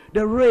 2,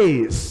 the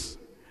race.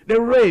 The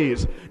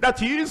race.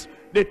 That is,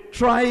 the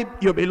tribe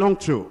you belong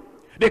to.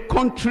 The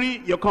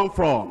country you come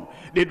from.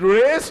 The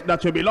race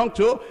that you belong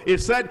to. He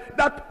said,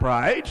 that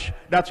pride,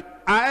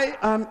 that I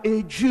am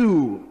a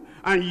Jew,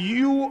 and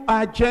you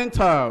are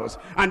Gentiles,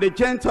 and the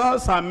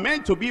Gentiles are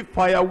meant to be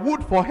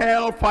firewood for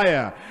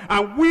hellfire,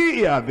 and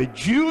we are the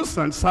Jews,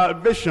 and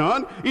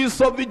salvation is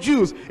of the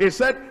Jews. He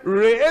said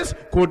race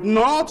could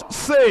not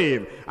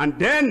save. And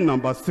then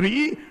number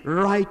 3,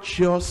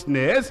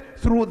 righteousness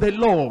through the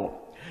law.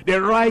 The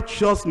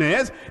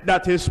righteousness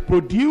that is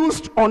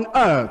produced on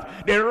earth.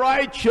 The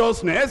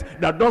righteousness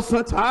that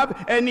doesn't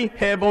have any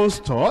heaven's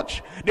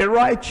touch. The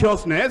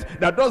righteousness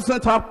that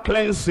doesn't have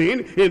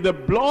cleansing in the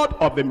blood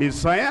of the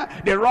Messiah.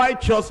 The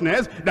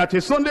righteousness that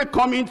is only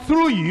coming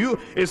through you.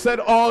 He said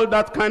all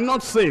that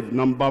cannot save.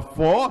 Number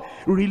 4,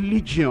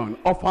 religion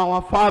of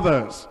our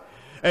fathers.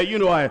 You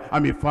know,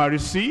 I'm a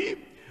Pharisee,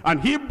 an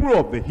Hebrew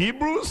of the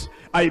Hebrews,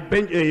 a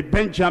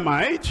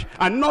Benjamite,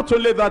 and not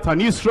only that, an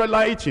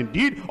Israelite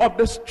indeed, of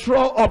the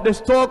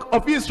stock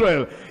of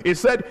Israel. He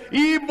said,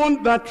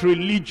 even that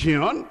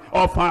religion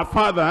of our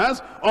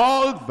fathers,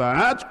 all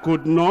that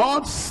could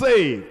not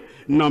save.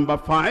 Number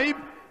 5,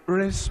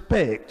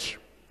 respect.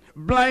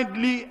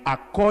 Blindly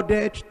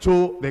accorded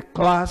to the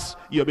class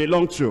you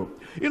belong to.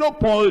 You know,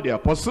 Paul the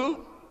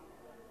apostle,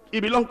 he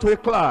belonged to a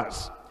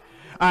class,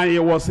 and he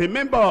was a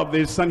member of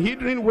the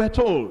Sanhedrin, we're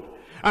told.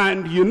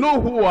 And you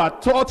know who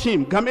had taught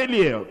him?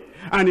 Gamaliel.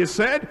 And he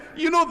said,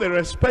 you know the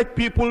respect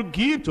people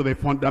give to the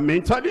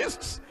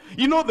fundamentalists?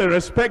 You know the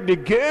respect they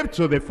gave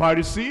to the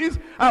Pharisees?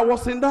 I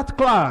was in that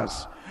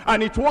class.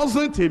 And it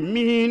wasn't a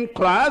mean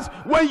class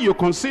when you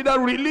consider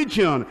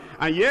religion.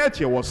 And yet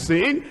he was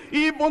saying,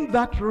 even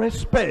that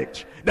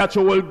respect that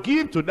you will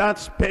give to that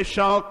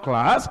special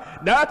class,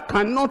 that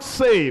cannot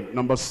save.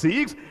 Number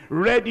 6,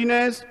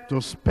 readiness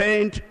to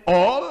spend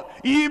all,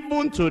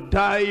 even to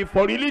die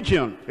for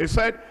religion. He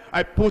said,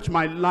 I put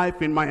my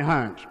life in my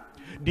hand,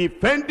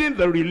 defending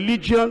the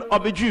religion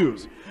of the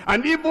Jews.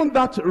 And even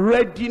that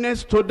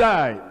readiness to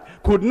die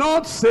could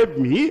not save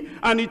me,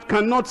 and it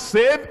cannot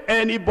save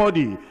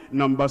anybody.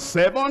 Number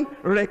 7,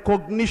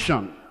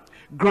 recognition.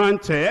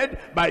 Granted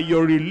by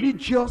your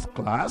religious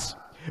class,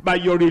 by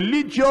your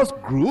religious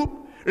group,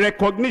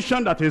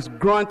 recognition that is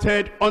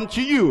granted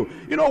unto you.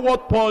 You know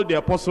what Paul the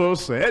apostle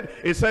said?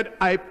 He said,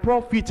 I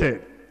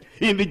profited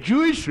in the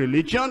Jewish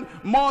religion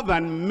more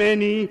than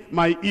many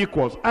my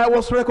equals. I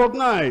was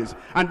recognized.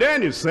 And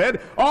then he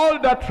said,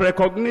 all that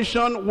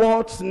recognition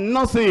was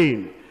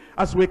nothing.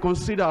 As we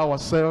consider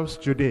ourselves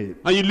today,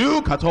 and you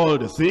look at all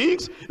the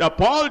things that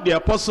Paul the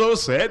apostle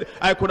said,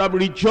 I could have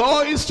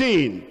rejoiced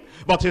in.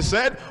 But he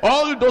said,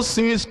 all those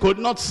things could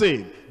not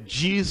save.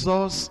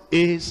 Jesus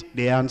is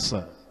the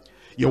answer.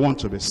 You want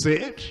to be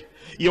saved?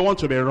 You want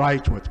to be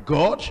right with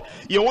God?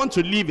 You want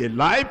to live a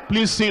life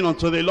pleasing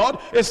unto the Lord?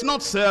 It's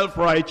not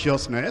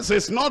self-righteousness.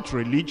 It's not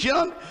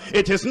religion.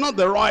 It is not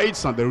the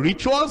rites and the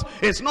rituals.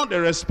 It's not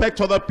the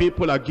respect other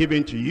people are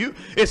giving to you.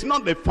 It's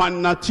not the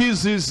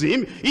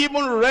fanaticism,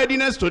 even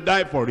readiness to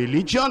die for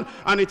religion.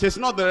 And it is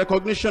not the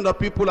recognition that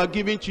people are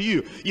giving to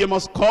you. You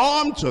must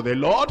come to the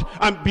Lord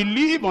and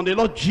believe on the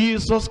Lord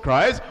Jesus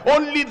Christ.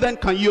 Only then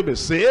can you be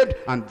saved,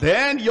 and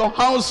then your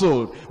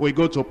household. We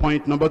go to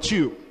point number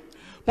 2.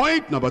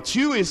 Point number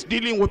 2 is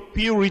dealing with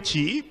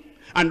purity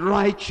and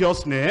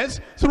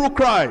righteousness through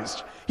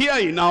Christ. Here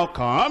he now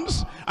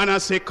comes, and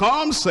as he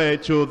comes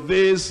to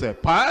this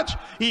part,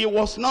 he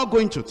was now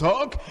going to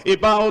talk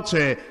about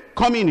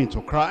coming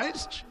into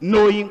Christ,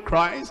 knowing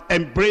Christ,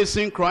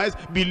 embracing Christ,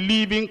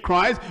 believing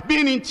Christ,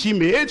 being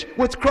intimate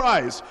with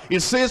Christ.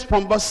 It says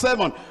from verse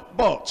 7,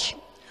 but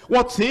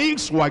what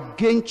things were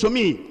gained to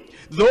me,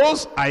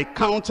 those I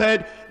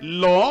counted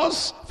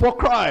loss for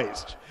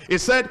Christ. He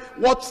said,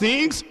 what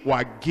things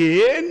were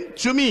gained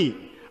to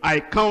me, I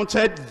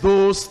counted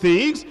those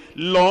things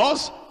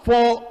loss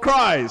for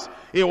Christ.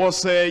 He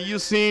was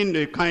using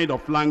a kind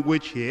of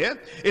language here.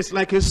 It's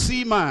like a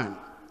seaman,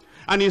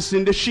 and he's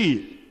in the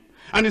ship,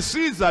 and he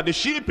sees that the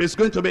ship is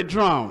going to be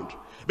drowned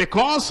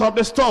because of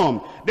the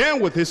storm. Then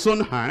with his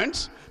own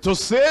hands, to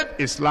save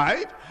his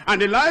life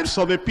and the lives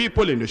of the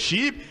people in the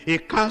ship, he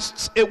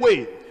casts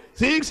away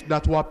things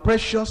that were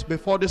precious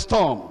before the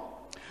storm.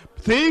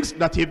 Things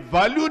that he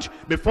valued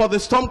before the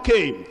storm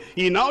came.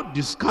 He now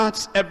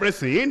discards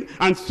everything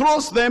and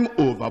throws them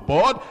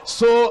overboard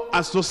so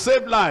as to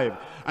save life.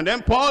 And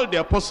then Paul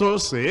the apostle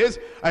says,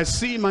 I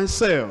see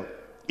myself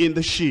in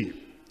the ship,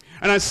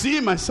 and I see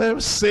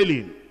myself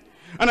sailing,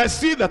 and I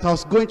see that I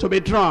was going to be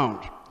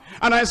drowned.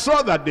 And I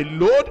saw that the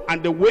load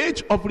and the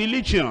weight of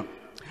religion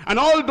And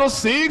all those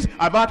things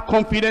I've had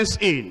confidence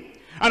in.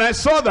 And I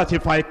saw that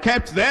if I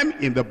kept them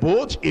in the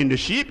boat, in the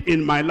ship,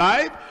 in my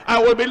life,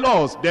 I will be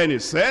lost. Then he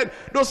said,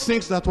 those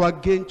things that were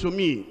gained to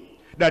me,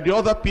 that the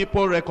other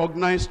people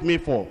recognized me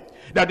for,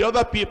 that the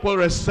other people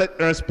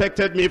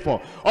respected me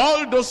for,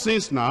 all those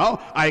things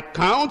now I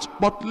count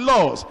but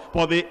loss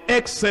for the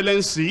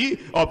excellency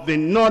of the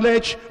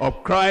knowledge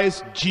of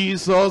Christ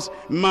Jesus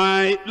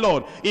my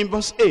Lord. In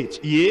verse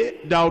 8,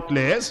 yea,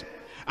 doubtless,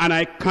 and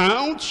I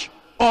count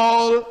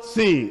all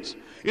things.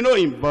 You know,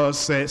 in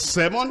verse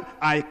 7,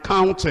 I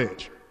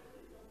counted.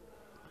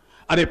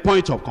 At a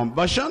point of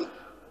conversion,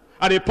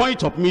 at a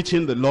point of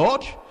meeting the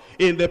Lord,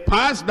 in the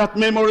past, that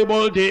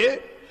memorable day,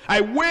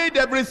 I weighed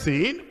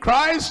everything,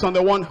 Christ on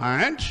the one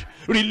hand,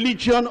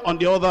 religion on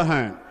the other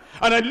hand.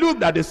 And I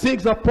looked at the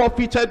things that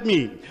profited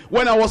me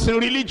when I was in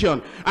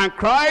religion. And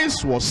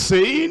Christ was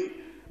saying,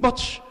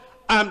 but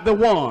I'm the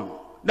one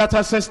that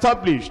has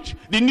established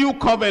the new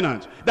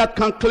covenant that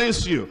can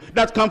cleanse you,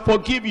 that can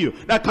forgive you,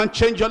 that can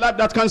change your life,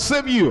 that can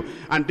save you.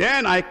 And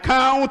then I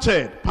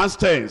counted, past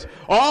tense,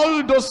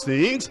 all those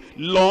things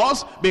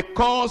lost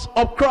because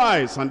of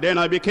Christ. And then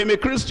I became a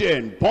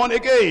Christian, born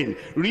again,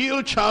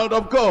 real child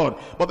of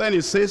God. But then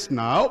it says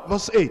now,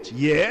 verse 8,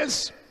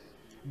 yes,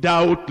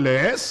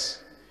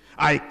 doubtless,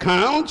 I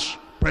count,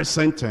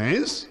 present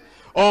tense,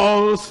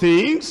 all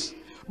things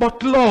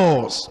but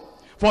loss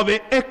for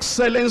the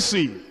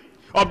excellency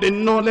of the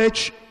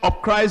knowledge of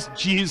Christ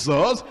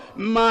Jesus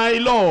my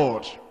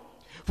Lord,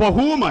 for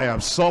whom I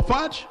have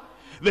suffered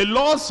the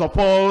loss of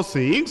all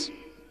things,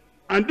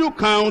 and do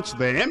count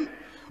them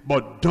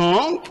but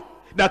dung,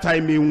 that I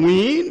may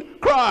win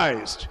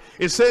Christ.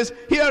 It says,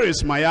 here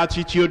is my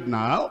attitude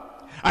now.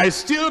 I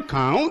still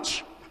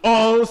count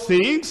all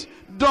things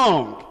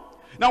dung.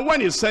 Now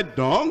when he said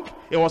dung,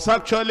 it was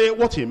actually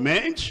what he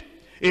meant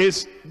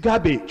is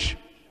garbage,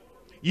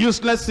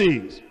 useless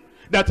things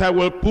that I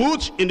will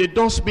put in the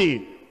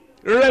dustbin,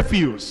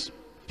 refuse,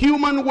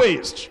 human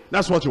waste.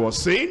 That's what he was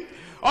saying.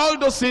 All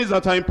those things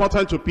that are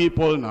important to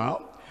people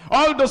now,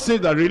 all those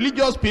things that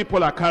religious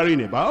people are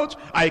carrying about,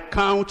 I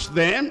count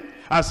them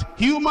as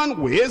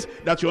human waste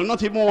that you'll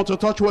not even want to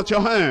touch with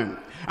your hand.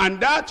 And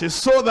that is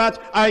so that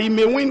I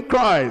may win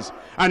Christ.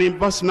 And in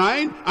verse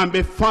 9, and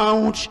be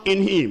found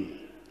in him,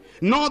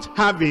 not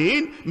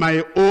having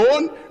my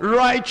own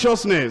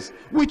righteousness,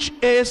 which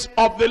is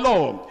of the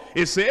law.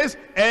 It says,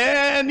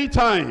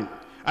 anytime,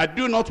 I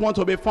do not want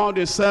to be found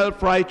in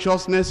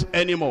self-righteousness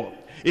anymore,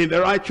 in the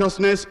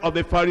righteousness of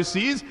the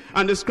Pharisees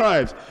and the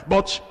scribes,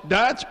 but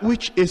that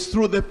which is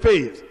through the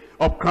faith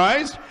of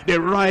Christ, the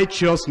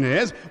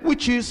righteousness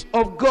which is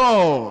of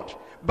God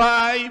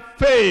by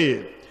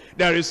faith.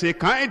 There is a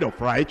kind of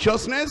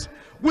righteousness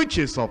which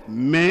is of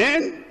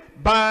men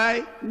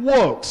by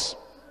works.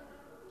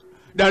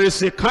 There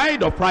is a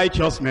kind of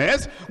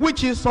righteousness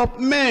which is of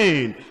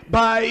men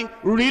by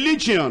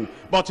religion.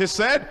 But he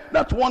said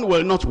that one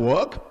will not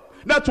work.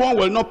 That one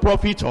will not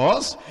profit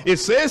us. It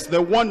says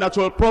the one that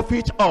will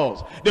profit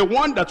us, the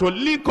one that will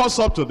link us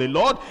up to the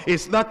Lord,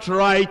 is that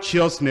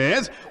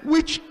righteousness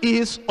which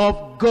is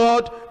of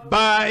God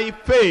by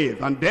faith.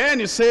 And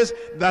then it says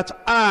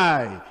that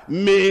I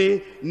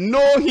may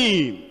know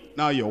him.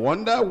 Now you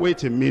wonder,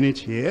 wait a minute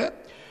here.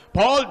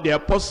 Paul the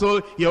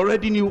apostle, he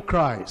already knew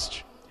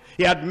Christ.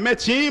 He had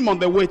met him on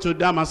the way to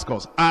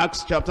Damascus,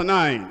 Acts chapter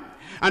 9.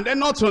 And then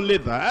not only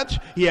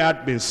that, he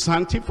had been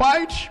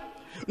sanctified.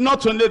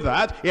 Not only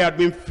that, he had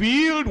been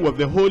filled with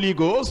the Holy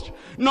Ghost.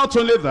 Not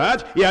only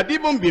that, he had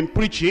even been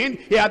preaching.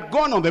 He had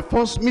gone on the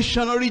first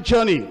missionary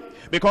journey.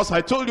 Because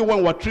I told you when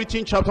we were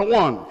treating chapter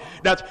 1,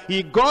 that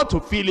he got to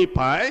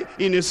Philippi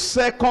in his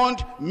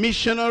second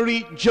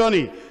missionary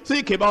journey.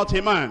 Think about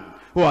a man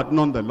who had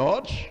known the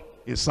Lord,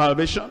 in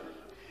salvation,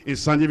 in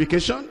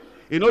sanctification,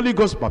 in Holy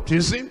Ghost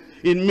baptism,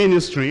 in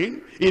ministering,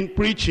 in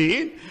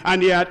preaching,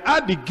 and he had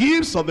had the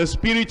gifts of the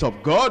Spirit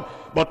of God.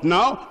 But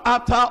now,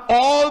 after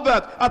all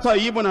that, after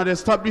he even had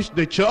established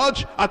the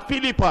church at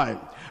Philippi,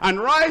 and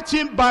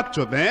writing back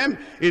to them,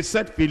 he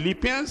said,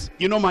 Philippians,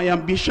 you know my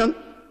ambition,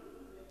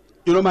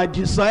 you know my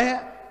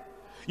desire,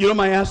 you know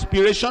my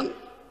aspiration,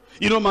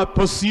 you know my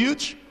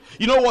pursuit,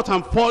 you know what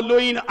I'm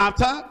following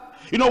after,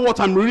 you know what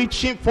I'm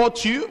reaching for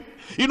to.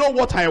 You know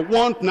what I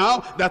want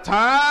now? That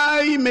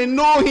I may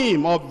know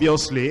him.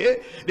 Obviously,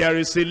 there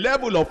is a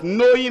level of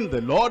knowing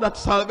the Lord at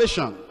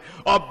salvation.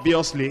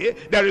 Obviously,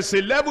 there is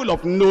a level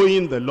of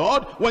knowing the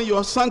Lord when you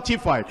are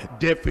sanctified.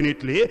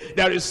 Definitely,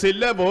 there is a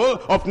level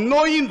of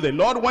knowing the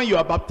Lord when you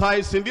are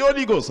baptized in the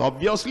Holy Ghost.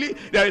 Obviously,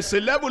 there is a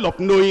level of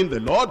knowing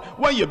the Lord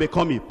when you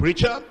become a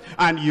preacher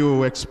and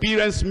you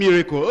experience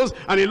miracles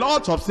and a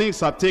lot of things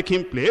have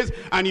taken place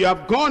and you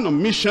have gone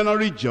on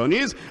missionary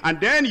journeys,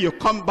 and then you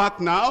come back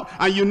now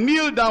and you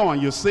kneel down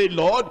and you say,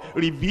 Lord,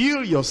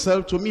 reveal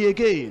yourself to me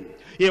again.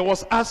 He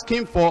was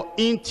asking for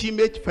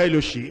intimate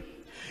fellowship,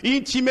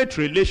 intimate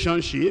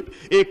relationship,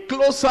 a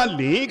closer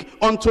link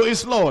unto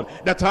his Lord,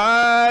 that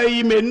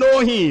I may know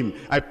him.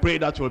 I pray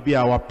that will be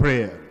our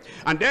prayer.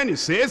 And then he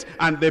says,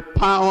 and the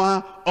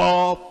power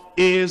of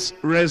his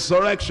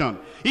resurrection.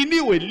 He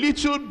knew a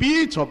little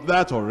bit of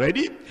that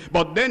already,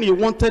 but then he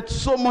wanted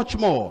so much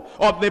more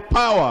of the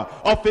power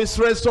of his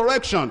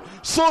resurrection,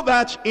 so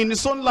that in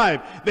his own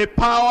life, the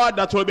power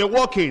that will be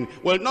working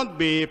will not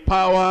be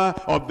power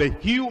of the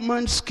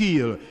human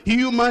skill,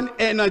 human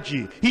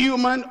energy,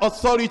 human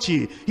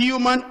authority,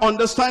 human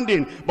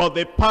understanding, but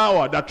the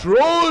power that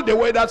rolled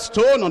away that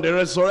stone on the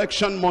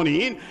resurrection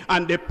morning,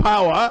 and the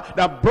power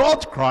that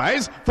brought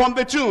Christ from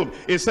the tomb.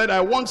 He said,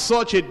 I want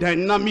such a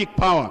dynamic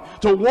power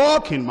to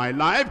work in my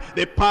life,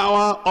 the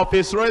power of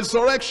his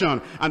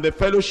resurrection and the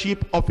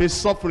fellowship of his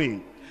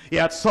suffering. He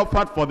had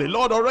suffered for the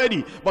Lord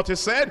already, but he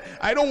said,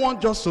 I don't want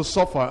just to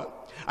suffer.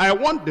 I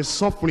want the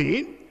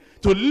suffering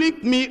to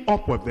link me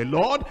up with the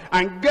Lord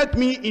and get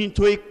me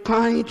into a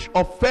kind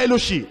of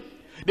fellowship.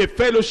 The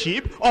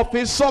fellowship of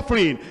his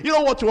suffering. You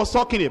know what he was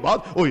talking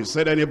about? Oh, he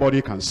said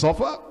anybody can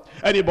suffer.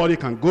 Anybody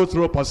can go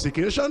through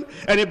persecution.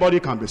 Anybody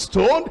can be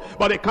stoned.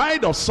 But the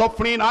kind of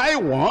suffering I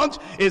want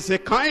is the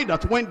kind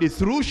that when they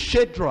threw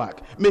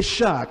Shadrach,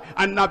 Meshach,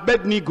 and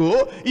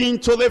Abednego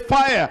into the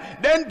fire,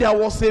 then there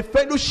was a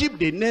fellowship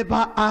they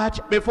never had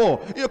before.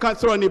 You can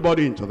throw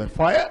anybody into the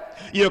fire.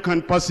 You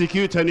can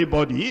persecute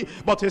anybody.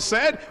 But he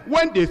said,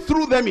 when they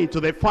threw them into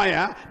the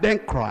fire, then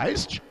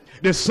Christ,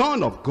 the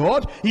Son of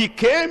God, he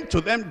came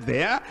to them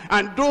there,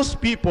 and those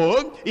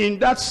people in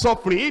that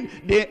suffering,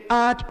 they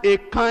had a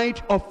kind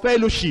of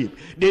fellowship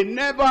they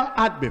never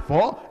had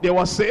before. They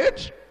were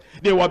saved.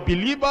 They were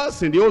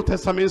believers in the Old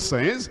Testament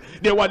sense.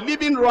 They were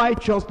living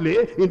righteously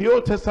in the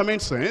Old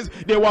Testament sense.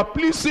 They were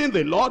pleasing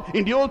the Lord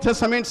in the Old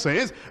Testament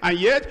sense. And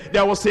yet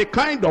there was a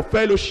kind of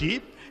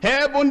fellowship,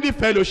 heavenly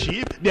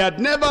fellowship, they had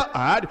never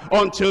had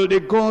until they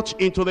got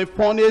into the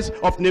furnace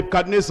of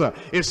Nebuchadnezzar.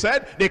 He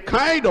said, the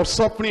kind of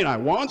suffering I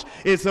want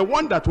is the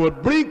one that will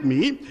bring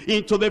me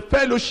into the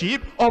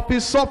fellowship of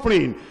his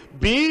suffering,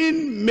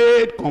 being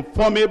made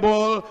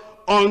conformable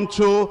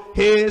unto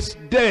his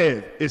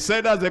death. He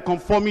said, that's the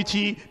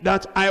conformity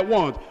that I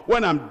want.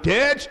 When I'm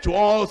dead to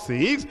all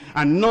things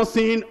and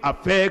nothing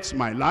affects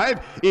my life,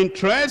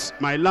 interests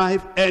my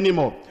life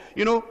anymore.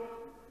 You know,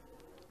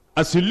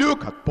 as you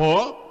look at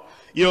Paul,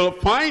 you'll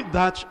find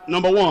that,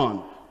 number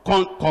one,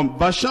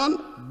 conversion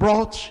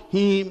brought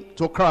him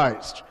to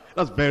Christ.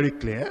 That's very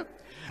clear.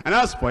 And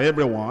as for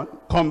everyone,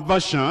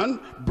 conversion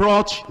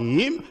brought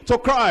him to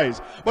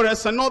Christ. But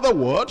there's another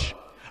word,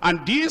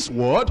 and this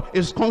word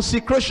is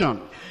consecration.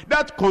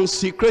 That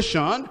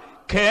consecration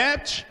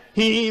kept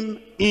him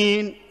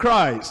in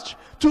Christ.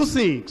 Two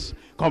things: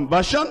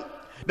 conversion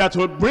that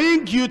will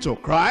bring you to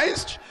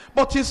Christ.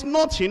 But it's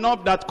not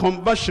enough that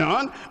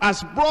conversion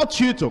has brought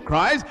you to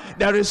Christ.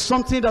 There is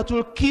something that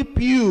will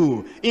keep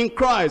you in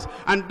Christ,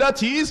 and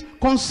that is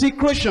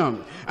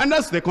consecration. And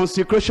that's the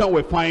consecration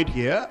we find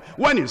here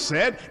when he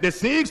said, the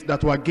things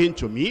that were gained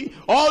to me,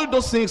 all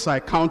those things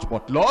I count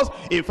but loss.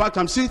 In fact,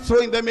 I'm still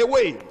throwing them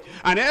away.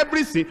 And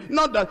everything,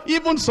 not that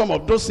even some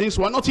of those things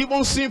were not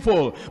even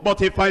sinful,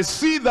 but if I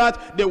see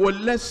that they will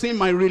lessen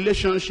my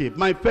relationship,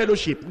 my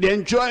fellowship, the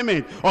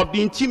enjoyment of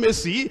the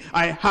intimacy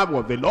I have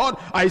with the Lord,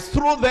 I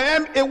throw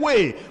them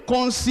away.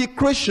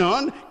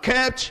 Consecration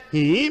kept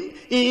him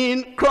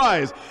in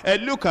Christ.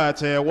 Look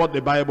at what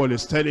the Bible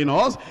is telling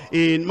us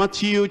in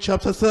Matthew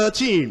chapter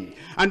 13.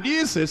 And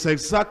this is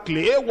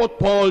exactly what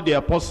Paul the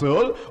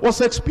apostle was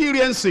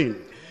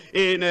experiencing.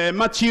 In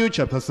Matthew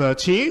chapter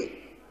 13,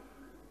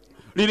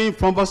 reading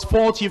from verse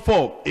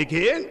 44,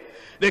 again,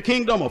 the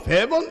kingdom of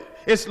heaven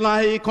is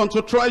like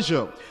unto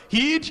treasure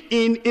hid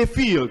in a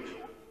field,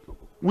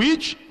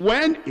 which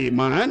when a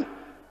man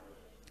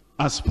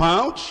has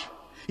found,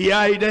 he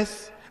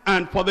hideth,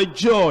 and for the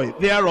joy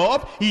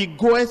thereof he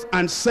goeth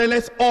and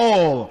selleth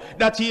all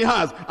that he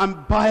has, and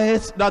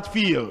buyeth that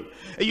field.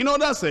 You know,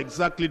 that's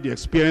exactly the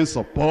experience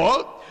of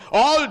Paul.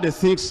 All the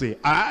things he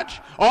had,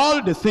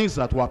 all the things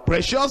that were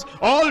precious,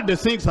 all the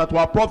things that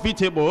were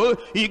profitable,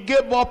 he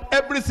gave up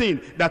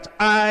everything that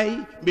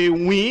I may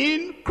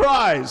win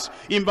Christ.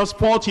 In verse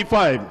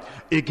 45,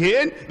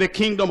 again, the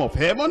kingdom of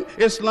heaven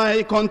is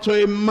like unto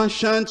a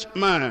merchant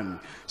man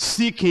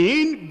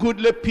seeking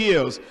goodly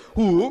pearls,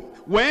 who,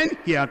 when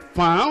he had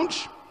found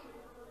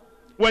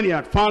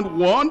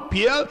one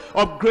pearl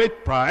of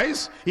great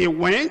price, he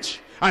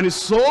went and he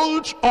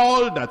sold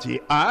all that he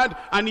had,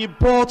 and he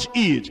bought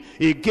it.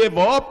 He gave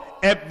up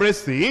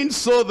everything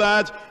so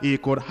that he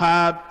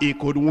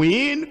could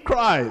win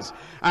Christ.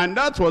 And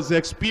that was the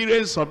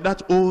experience of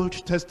that Old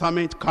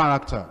Testament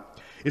character.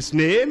 His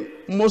name,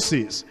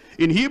 Moses.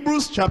 In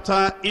Hebrews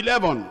chapter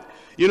 11,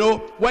 you know,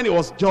 when he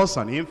was just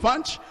an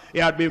infant, he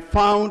had been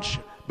found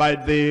by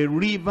the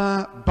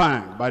river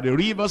bank, by the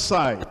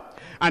riverside.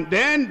 And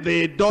then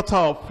the daughter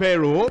of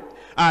Pharaoh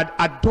had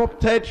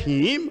adopted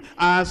him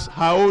as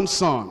her own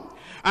son.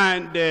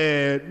 And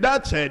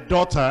that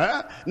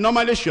daughter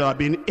normally should have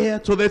been heir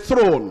to the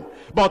throne.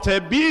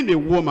 But being a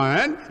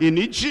woman in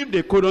Egypt,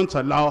 they couldn't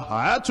allow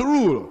her to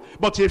rule.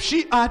 But if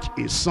she had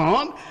a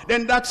son,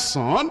 then that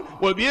son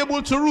will be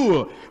able to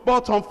rule.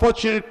 But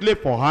unfortunately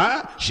for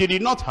her, she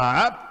did not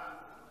have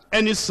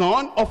any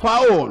son of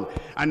her own.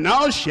 And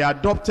now she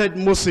adopted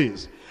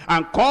Moses.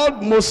 and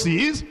called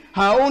Moses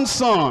her own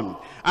son.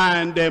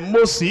 And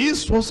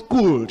Moses was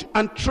schooled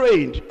and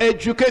trained,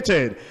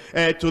 educated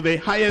to the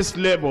highest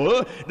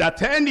level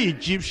that any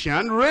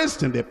Egyptian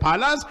raised in the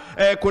palace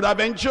could have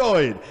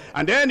enjoyed.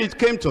 And then it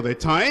came to the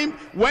time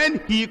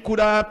when he could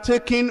have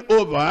taken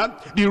over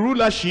the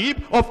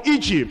rulership of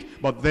Egypt.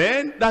 But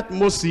then that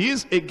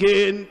Moses,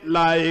 again,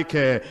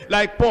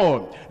 like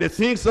Paul, the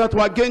things that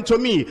were gained to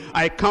me,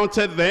 I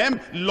counted them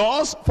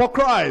loss for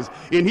Christ.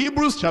 In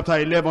Hebrews chapter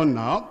 11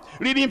 now,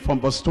 reading from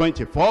verse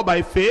 24,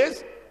 by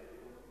faith,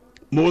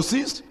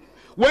 Moses,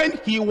 when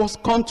he was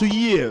come to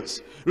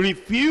years,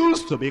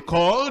 refused to be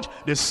called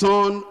the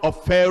son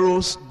of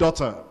Pharaoh's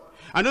daughter.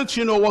 And don't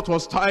you know what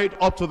was tied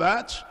up to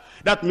that?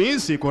 That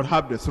means he could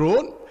have the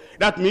throne.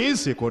 That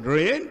means he could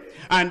reign.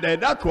 And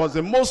that was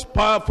the most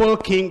powerful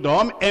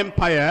kingdom,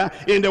 empire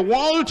in the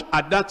world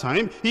at that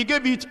time. He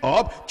gave it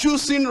up,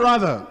 choosing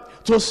rather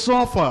to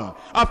suffer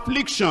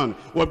affliction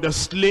with the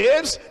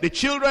slaves, the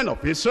children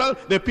of Israel,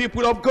 the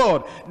people of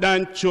God,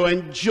 than to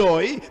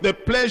enjoy the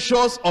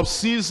pleasures of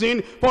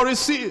sin for a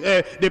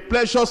season.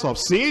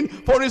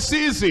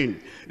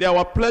 There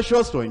were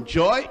pleasures to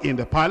enjoy in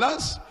the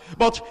palace,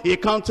 but he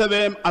counted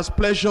them as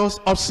pleasures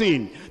of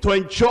sin. To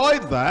enjoy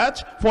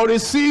that for a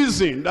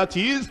season, that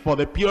is, for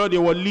the period they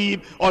will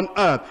live on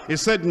earth. He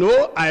said,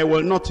 no, I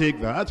will not take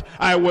that.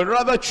 I will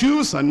rather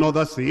choose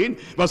another thing.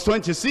 Verse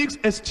 26,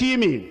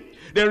 esteeming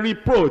the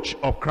reproach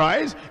of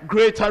Christ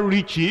greater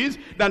riches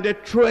than the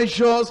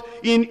treasures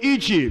in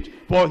Egypt,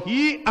 for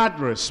he had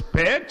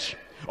respect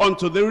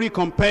unto the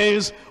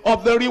recompense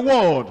of the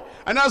reward.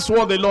 And that's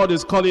what the Lord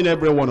is calling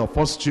every one of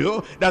us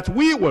to, that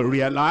we will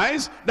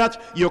realize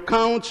that you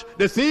count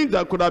the things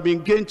that could have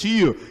been gained to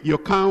you, you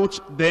count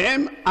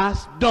them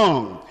as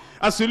dung.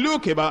 As you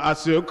look at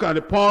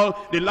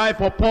Paul, the life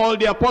of Paul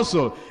the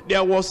apostle,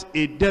 there was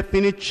a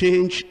definite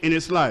change in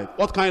his life.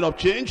 What kind of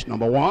change?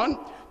 Number one,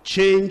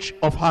 change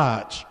of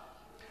heart.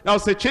 There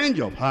was a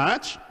change of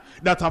heart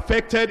that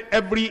affected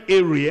every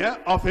area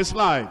of his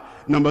life.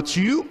 Number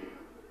two,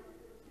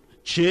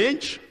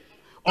 change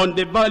on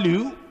the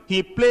value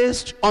he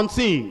placed on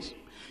things.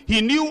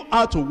 He knew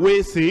how to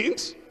weigh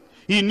things.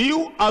 He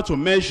knew how to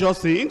measure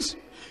things.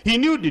 He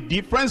knew the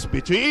difference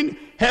between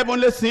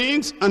heavenly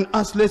things and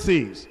earthly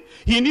things.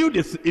 He knew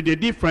the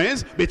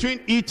difference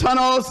between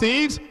eternal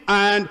things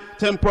and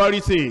temporary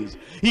things.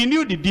 He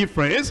knew the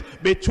difference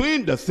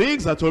between the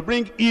things that will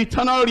bring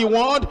eternal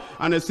reward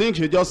and the things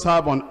you just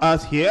have on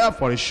earth here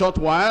for a short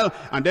while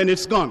and then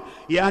it's gone.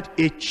 He had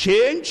a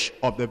change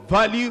of the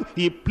value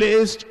he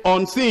placed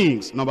on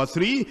things. Number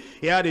three,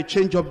 he had a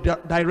change of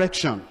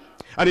direction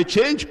and a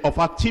change of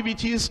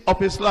activities of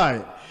his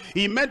life.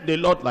 He met the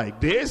Lord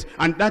like this,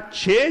 and that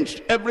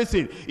changed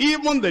everything,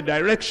 even the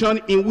direction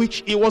in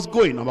which he was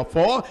going. Number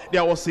four,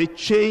 there was a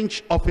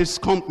change of his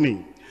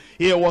company.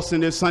 He was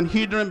in the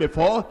Sanhedrin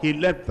before. He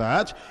left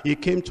that. He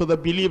came to the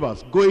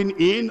believers, going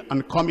in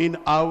and coming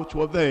out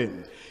with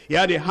them. He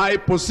had a high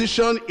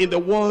position in the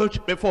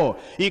world before.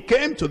 He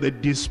came to the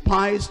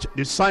despised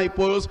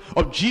disciples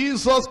of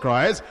Jesus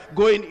Christ,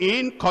 going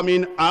in,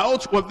 coming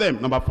out with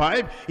them. Number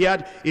five, he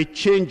had a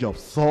change of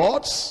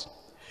thoughts,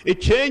 a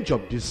change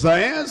of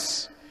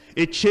desires,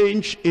 a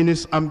change in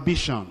his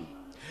ambition.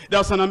 There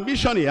was an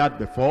ambition he had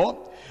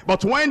before,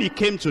 but when he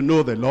came to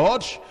know the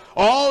Lord,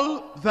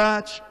 all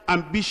that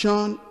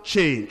ambition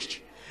changed.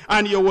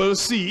 And you will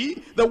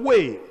see the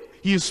way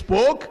he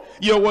spoke,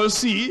 you will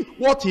see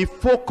what he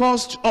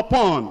focused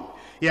upon.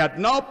 He had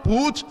now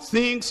put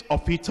things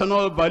of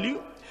eternal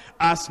value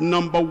as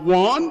number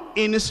one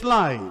in his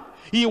life.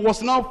 He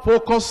was now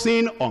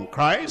focusing on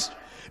Christ,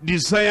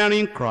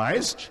 desiring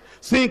Christ,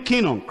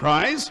 thinking on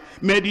Christ,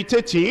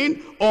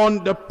 meditating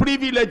on the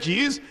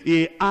privileges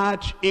he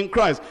had in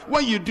Christ.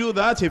 When you do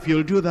that, if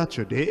you'll do that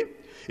today,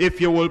 if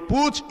you will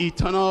put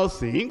eternal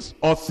things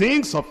or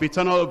things of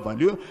eternal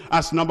value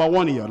as number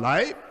one in your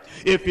life,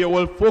 if you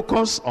will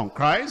focus on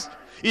Christ,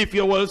 if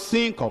you will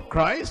think of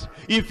Christ,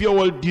 if you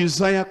will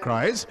desire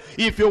Christ,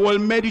 if you will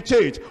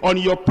meditate on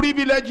your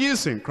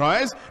privileges in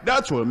Christ,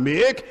 that will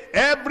make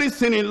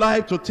everything in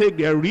life to take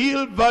their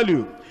real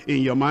value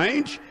in your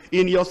mind,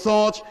 in your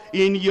thoughts,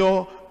 in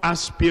your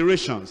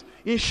aspirations.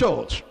 In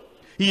short,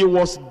 he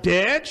was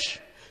dead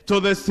to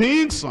the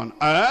things on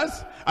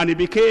earth, and he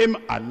became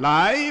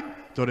alive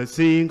to the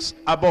things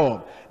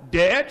above.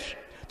 Dead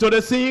to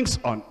the things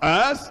on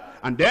earth,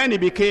 and then he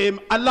became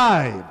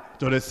alive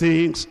to the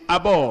things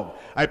above.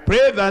 I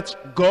pray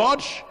that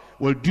God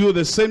will do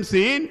the same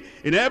thing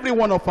in every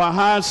one of our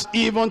hearts,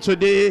 even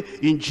today,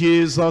 in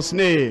Jesus'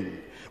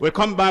 name. We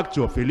come back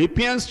to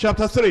Philippians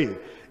chapter 3.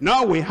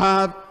 Now we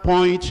have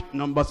point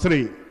number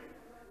 3.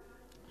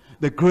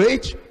 The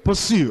great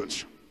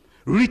pursuit,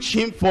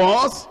 reaching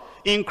forth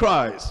in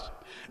Christ.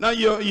 Now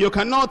you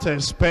cannot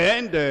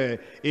spend a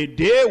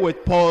day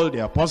with Paul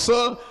the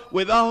apostle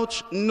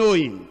without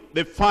knowing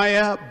the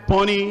fire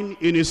burning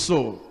in his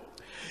soul.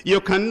 You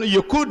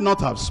could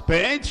not have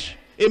spent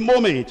a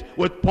moment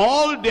with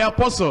Paul the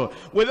apostle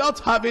without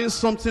having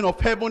something of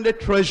heavenly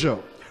treasure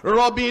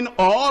rubbing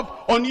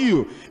off on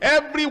you.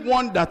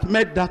 Everyone that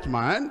met that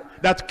man,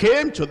 that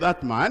came to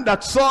that man,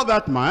 that saw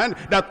that man,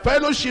 that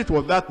fellowship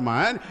with that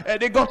man,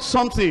 they got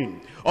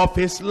something of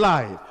his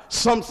life,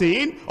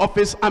 something of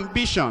his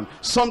ambition,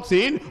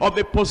 something of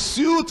the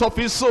pursuit of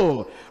his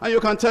soul. And you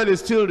can tell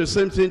it's still the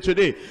same thing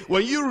today.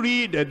 When you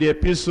read the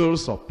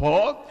epistles of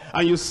Paul,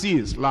 and you see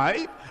his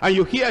life, and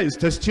you hear his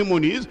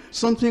testimonies,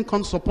 something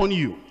comes upon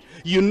you.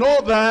 You know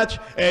that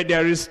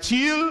there is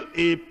still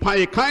a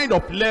kind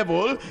of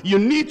level you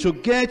need to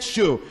get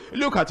to.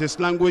 Look at his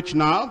language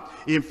now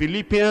in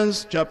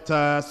Philippians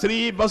chapter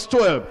 3 verse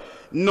 12.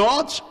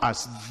 Not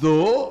as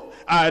though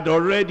I had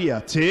already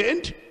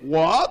attained,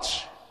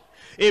 what?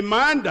 A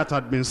man that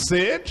had been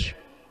saved,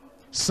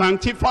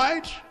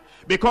 sanctified,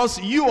 because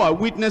you are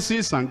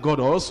witnesses, and God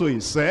also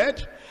is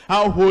said,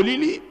 how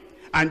holily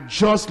and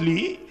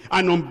justly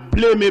and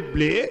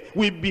unblameably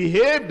we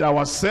behaved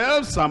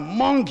ourselves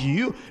among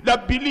you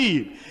that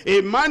believe.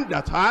 A man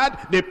that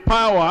had the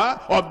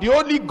power of the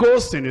Holy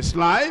Ghost in his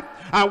life,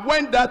 and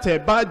when that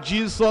bad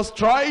Jesus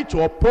tried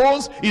to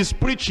oppose his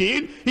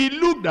preaching, he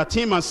looked at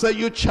him and said,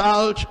 you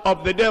child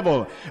of the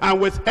devil.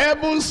 And with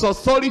heaven's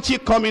authority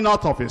coming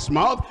out of his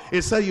mouth,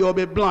 he said, you will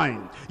be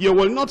blind. You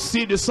will not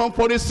see the sun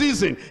for the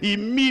season.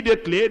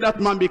 Immediately that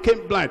man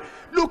became blind.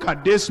 Look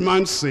at this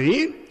man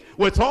saying,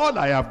 with all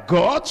I have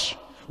got,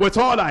 with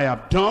all I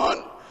have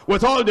done,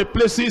 with all the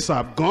places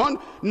I've gone,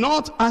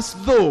 not as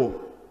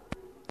though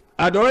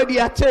I'd already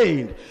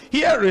attained.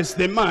 Here is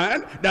the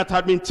man that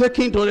had been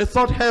taken to the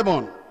third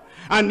heaven,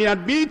 and he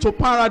had been to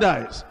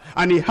paradise,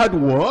 and he had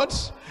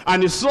words,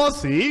 and he saw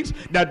things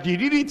that he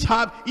didn't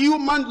have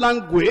human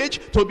language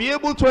to be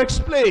able to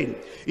explain.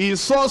 He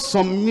saw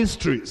some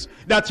mysteries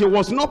that he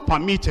was not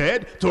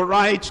permitted to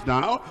write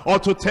down or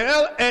to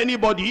tell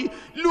anybody.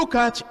 Look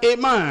at a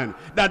man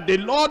that the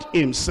Lord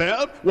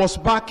himself was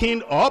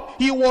backing up.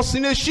 He was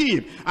in a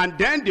ship, and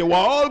then they were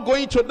all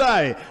going to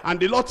die, and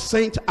the Lord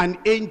sent an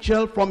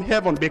angel from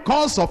heaven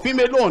because of him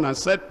alone and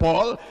said,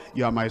 Paul,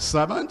 you are my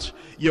servant.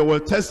 You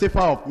will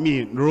testify of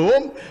me in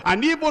Rome,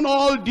 and even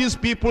all these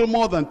people,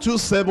 more than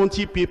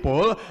 270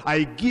 people,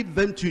 I give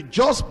them to you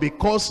just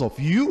because of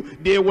you.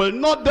 They will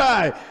not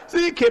die.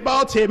 Think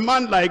about a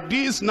man like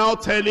this now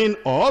telling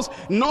us,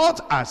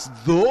 not as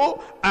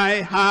though I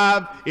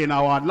have, in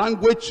our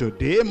language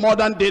today,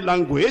 modern day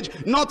language,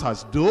 not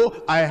as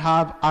though I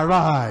have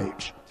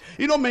arrived.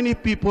 You know, many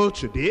people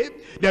today,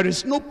 there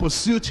is no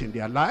pursuit in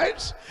their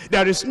lives.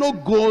 There is no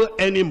goal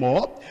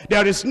anymore.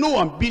 There is no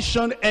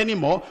ambition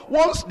anymore.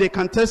 Once they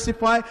can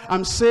testify,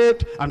 I'm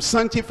saved, I'm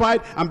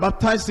sanctified, I'm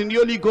baptized in the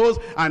Holy Ghost,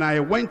 and I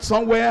went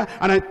somewhere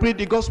and I preached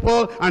the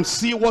gospel, and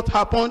see what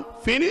happened,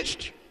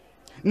 finished.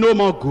 No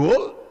more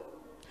goal,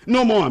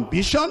 no more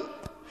ambition,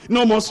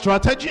 no more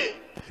strategy,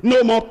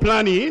 no more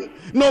planning,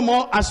 no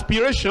more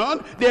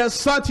aspiration. They are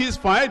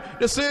satisfied.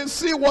 They say,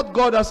 see what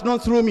God has done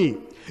through me.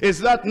 Is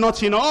that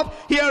not enough?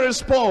 Here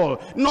is Paul,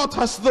 not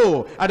as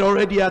though I'd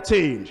already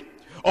attained,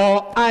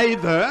 or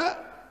either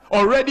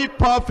already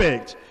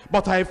perfect,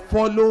 but I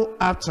follow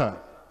after,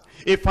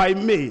 if I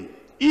may,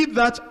 if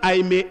that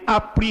I may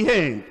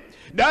apprehend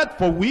that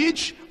for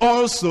which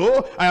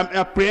also I am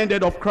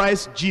apprehended of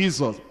Christ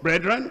Jesus.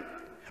 Brethren,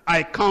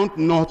 I count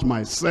not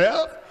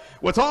myself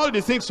with all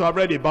the things to have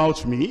read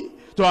about me,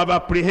 to have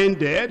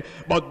apprehended,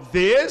 but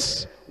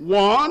this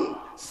one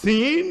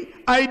thing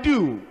I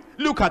do.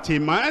 Look at a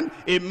man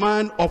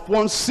of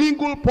one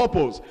single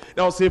purpose.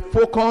 There was a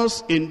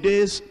focus in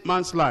this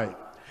man's life.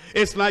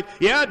 It's like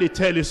he had a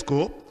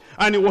telescope,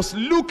 and he was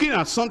looking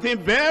at something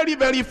very,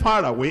 very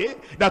far away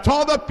that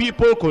other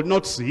people could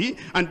not see,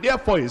 and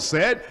therefore he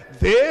said,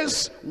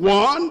 this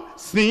one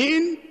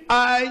thing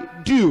I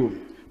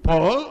do.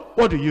 Paul,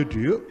 what do you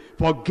do?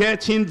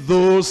 Forgetting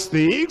those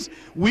things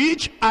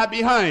which are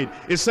behind.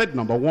 He said,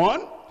 number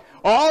one,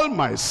 all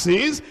my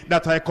sins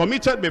that I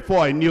committed before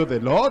I knew the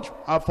Lord,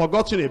 I've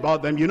forgotten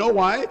about them. You know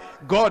why?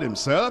 God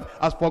himself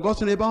has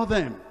forgotten about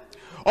them.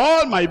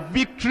 All my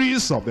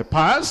victories of the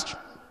past,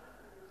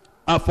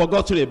 I've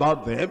forgotten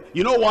about them.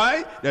 You know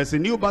why? There's a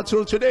new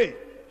battle today.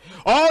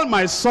 All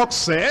my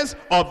success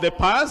of the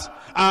past,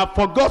 I've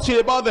forgotten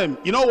about them.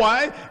 You know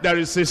why? There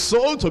is a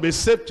soul to be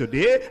saved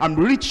today. I'm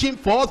reaching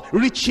forth,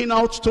 reaching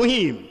out to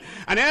him.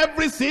 And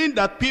everything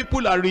that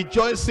people are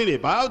rejoicing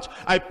about,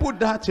 I put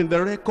that in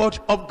the record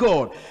of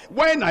God.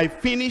 When I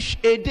finish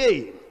a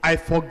day, I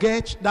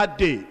forget that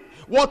day.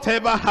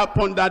 Whatever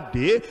happened that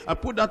day, I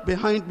put that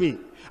behind me.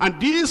 And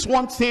this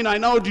one thing I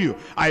now do,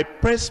 I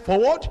press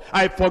forward,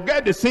 I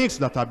forget the things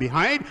that are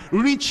behind,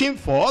 reaching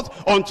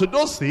forth unto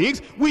those things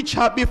which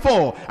are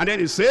before. And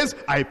then it says,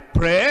 I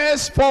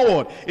press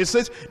forward. It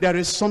says, there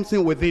is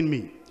something within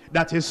me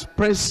that is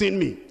pressing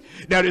me.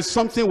 There is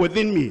something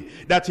within me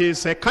that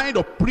is a kind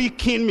of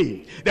pricking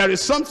me. There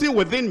is something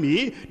within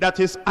me that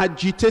is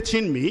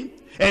agitating me,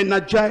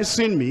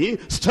 energizing me,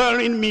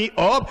 stirring me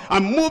up,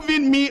 and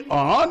moving me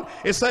on.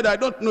 He said, I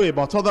don't know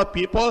about other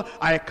people.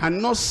 I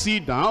cannot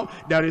sit down.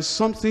 There is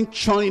something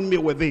churning me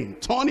within,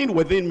 turning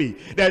within me.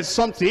 There is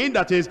something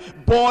that is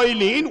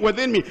boiling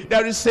within me.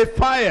 There is a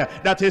fire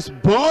that is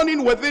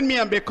burning within me,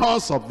 and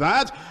because of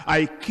that,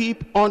 I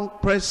keep on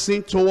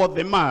pressing toward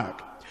the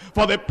mark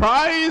For the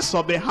prize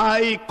of the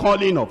high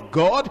calling of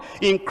God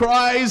in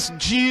Christ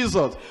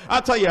Jesus.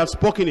 After he has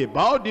spoken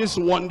about this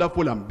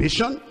wonderful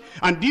ambition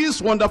and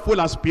this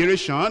wonderful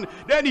aspiration,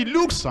 then he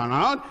looks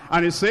around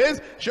and he says,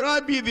 should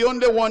I be the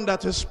only one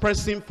that is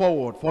pressing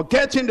forward,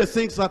 forgetting the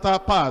things that are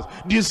past,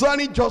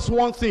 desiring just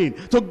one thing,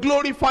 to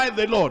glorify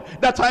the Lord,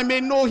 that I may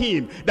know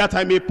him, that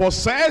I may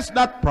possess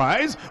that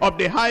prize of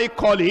the high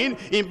calling.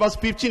 In verse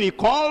 15, he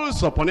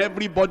calls upon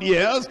everybody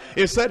else.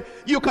 He said,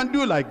 you can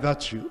do like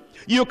that too.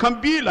 You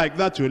can be like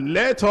that too.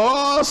 Let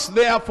us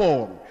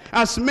therefore,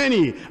 as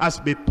many as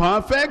be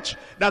perfect,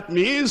 that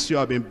means you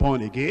have been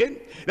born again,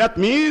 that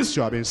means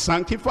you have been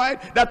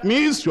sanctified, that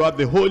means you have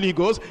the Holy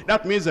Ghost,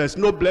 that means there's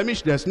no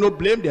blemish, there's no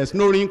blame, there's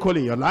no wrinkle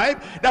in your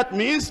life, that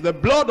means the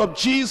blood of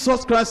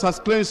Jesus Christ has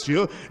cleansed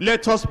you.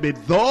 Let us be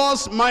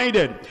thus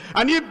minded.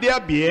 And if there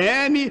be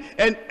anything,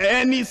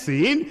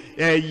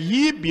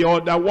 ye be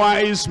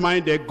otherwise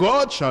minded,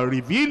 God shall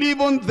reveal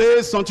even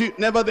this unto you.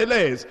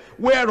 Nevertheless,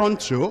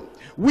 whereunto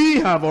we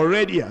have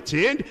already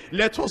attained,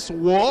 let us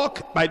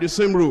walk by the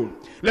same rule.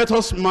 Let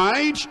us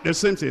mind the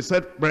same thing. He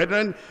said,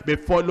 brethren, be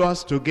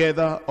followers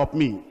together of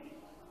me.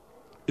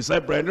 He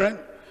said, brethren,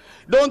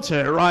 don't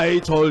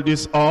write all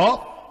this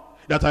off,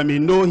 that I may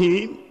know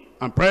him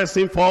and press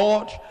him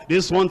forward.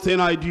 This one thing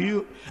I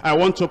do, I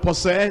want to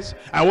possess,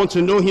 I want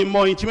to know him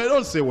more intimately.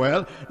 Don't say,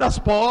 well, that's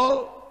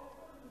Paul,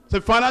 it's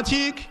a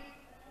fanatic.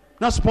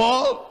 That's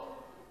Paul,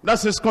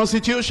 that's his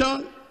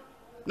constitution,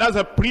 that's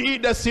a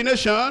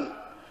predestination.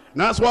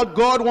 That's what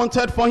God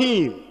wanted for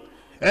him.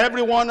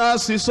 Everyone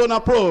has his own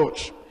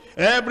approach.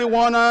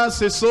 Everyone has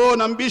his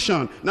own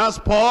ambition. That's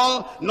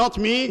Paul, not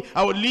me.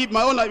 I will live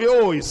my own life.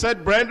 Oh, he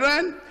said,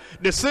 brethren,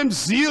 the same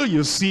zeal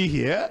you see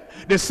here,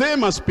 the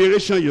same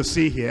aspiration you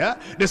see here,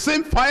 the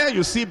same fire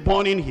you see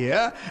burning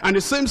here, and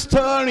the same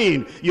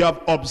stirring you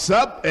have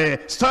observed,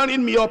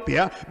 stirring me up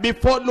here, be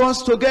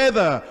followers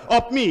together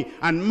of me,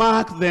 and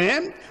mark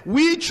them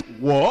which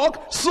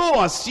walk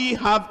so as ye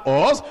have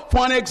us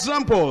for an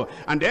example.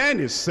 And then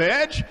he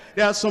said,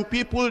 there are some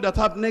people that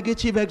have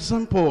negative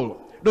example.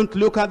 Don't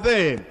look at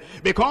them,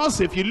 because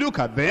if you look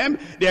at them,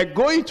 they are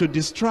going to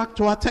distract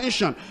your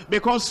attention.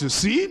 Because you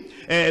see,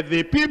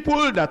 the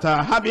people that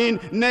are having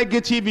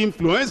negative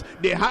influence,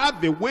 they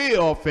have the way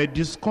of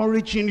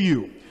discouraging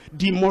you,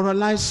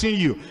 demoralizing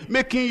you,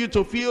 making you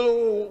to feel,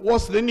 oh,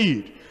 what's the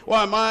need?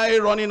 Why am I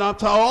running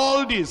after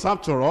all this?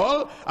 After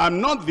all,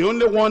 I'm not the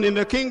only one in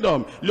the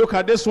kingdom. Look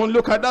at this one,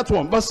 look at that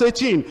one. Verse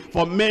 18,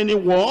 for many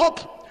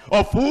walk,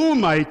 of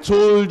whom I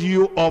told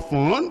you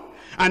often,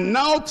 and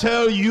now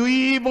tell you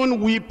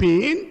even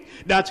weeping,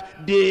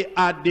 that they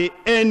are the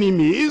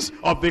enemies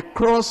of the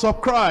cross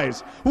of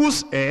Christ,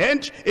 whose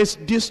end is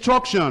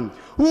destruction,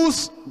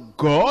 whose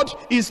God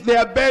is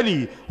their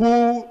belly,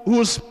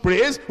 whose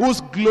praise,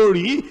 whose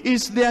glory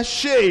is their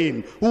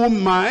shame, who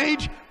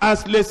mind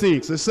as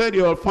things. He said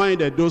you'll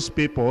find that those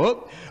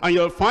people, and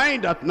you'll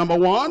find that, number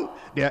one,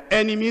 they are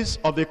enemies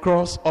of the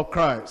cross of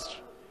Christ.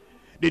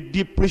 They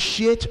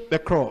depreciate the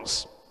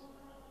cross.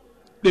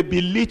 They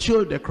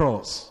belittle the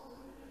cross.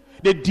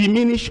 They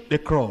diminish the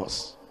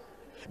cross.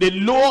 They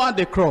lower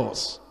the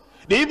cross.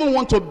 They even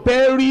want to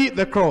bury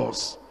the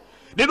cross.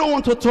 They don't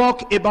want to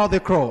talk about the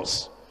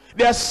cross.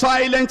 They are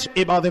silent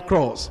about the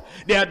cross.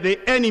 They are the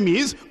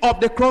enemies of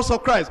the cross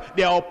of Christ.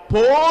 They are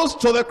opposed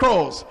to the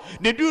cross.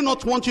 They do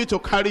not want you to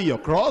carry your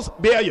cross,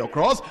 bear your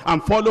cross,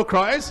 and follow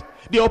Christ.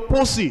 They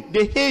oppose it.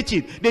 They hate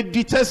it. They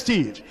detest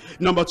it.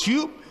 Number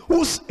two,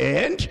 whose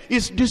end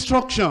is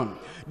destruction.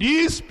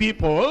 These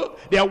people,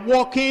 they are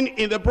walking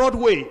in the broad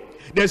way.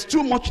 There's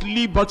too much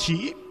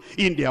liberty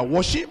in their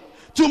worship,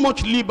 too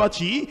much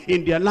liberty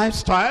in their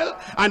lifestyle,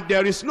 and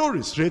there is no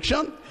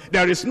restriction.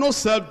 There is no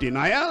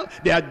self-denial.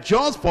 They are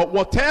just for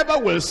whatever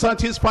will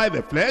satisfy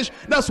the flesh.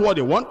 That's what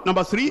they want.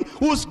 Number three,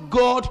 whose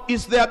God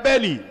is their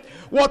belly.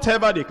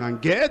 Whatever they can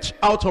get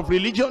out of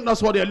religion,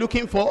 that's what they're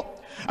looking for.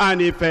 And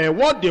if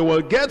what they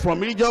will get from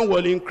religion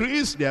will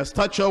increase, their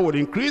stature will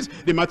increase,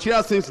 the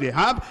material things they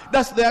have,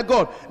 that's their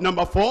God.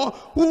 Number four,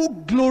 who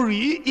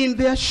glory in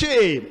their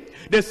shame.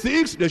 The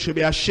things they should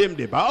be ashamed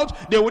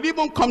about, they would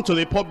even come to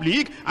the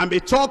public and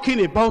be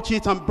talking about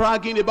it and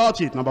bragging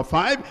about it. Number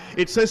five,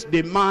 it says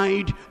they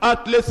mind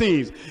earthly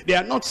things. They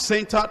are not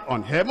centered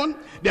on heaven.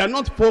 They are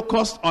not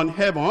focused on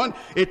heaven.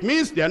 It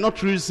means they are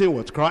not reasoning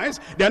with Christ.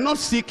 They are not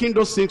seeking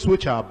those things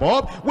which are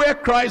above, where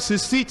Christ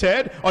is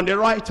seated on the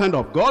right hand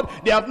of God.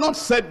 They have not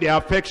set their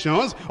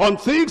affections on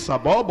things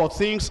above, but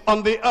things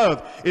on the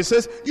earth. It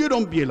says, you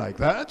don't be like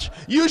that.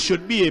 You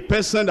should be a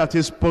person that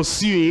is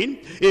pursuing,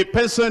 a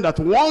person that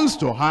wants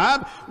to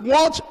have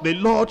what the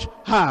Lord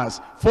has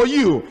for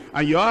you.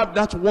 And you have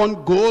that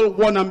one goal,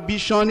 one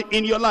ambition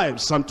in your life.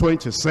 Psalm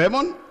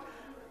 27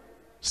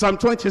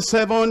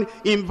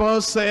 in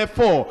verse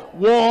 4.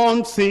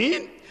 One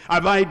thing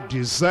have I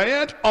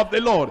desired of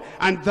the Lord,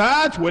 and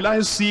that will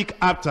I seek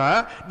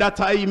after, that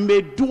I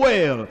may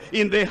dwell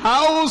in the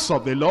house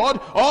of the Lord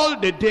all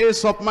the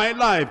days of my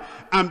life,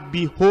 and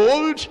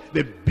behold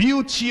the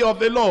beauty of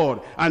the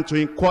Lord, and to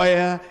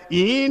inquire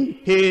in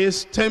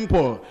his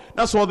temple.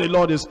 That's what the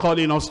Lord is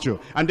calling us to.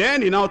 And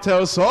then he now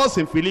tells us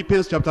in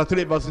Philippians chapter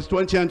 3 verses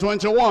 20 and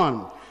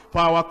 21 for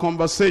our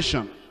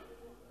conversation.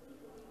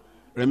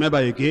 Remember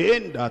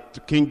again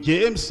that King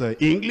James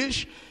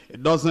English,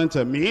 it doesn't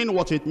mean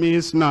what it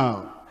means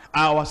now.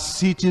 Our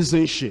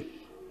citizenship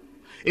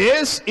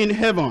is in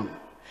heaven.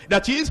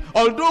 That is,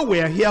 although we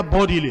are here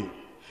bodily,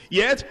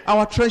 yet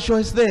our treasure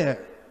is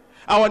there.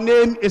 Our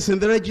name is in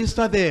the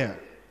register there.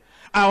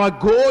 Our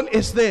goal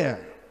is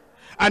there.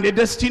 And the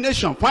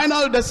destination,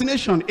 final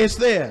destination is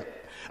there.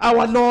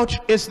 Our Lord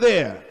is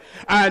there.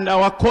 And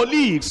our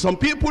colleagues, some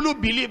people who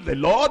believe the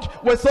Lord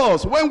with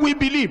us, when we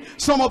believe,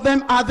 some of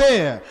them are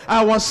there.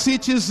 Our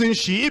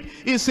citizenship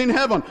is in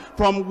heaven,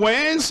 from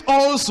whence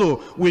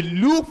also we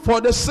look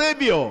for the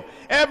Savior.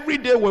 Every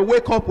day we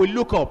wake up, we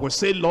look up, we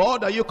say,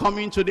 Lord, are you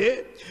coming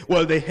today?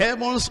 Will the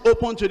heavens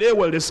open today?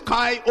 Will the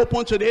sky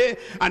open today?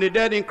 And the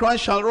dead in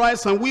Christ shall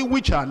rise, and we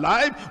which are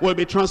alive will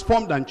be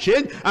transformed and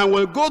changed, and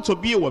will go to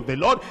be with the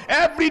Lord.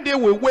 Every day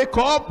we wake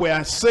up, we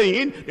are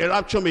saying the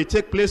rapture may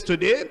take place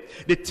today.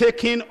 The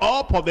taking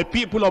up of the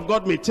people of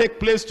God may take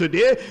place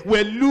today.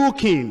 We're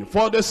looking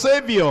for the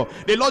Savior,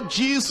 the Lord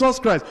Jesus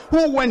Christ,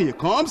 who when he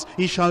comes,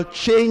 he shall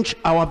change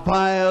our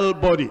vile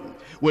body.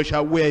 We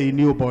shall wear a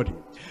new body.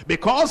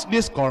 Because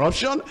this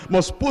corruption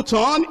must put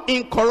on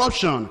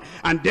incorruption.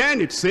 And then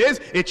it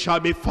says, it shall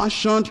be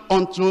fashioned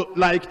unto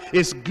like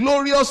his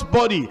glorious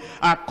body,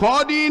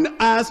 according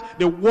as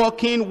the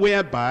working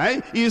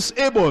whereby he is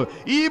able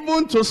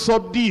even to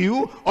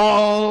subdue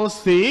all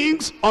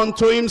things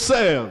unto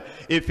himself.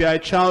 If you are a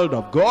child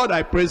of God,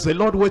 I praise the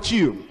Lord with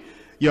you.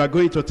 You are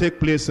going to take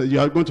place, you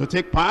are going to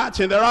take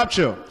part in the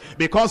rapture.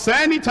 Because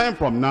any time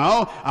from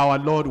now, our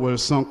Lord will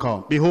soon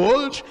come.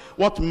 Behold,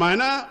 what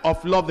manner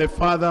of love the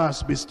Father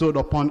has bestowed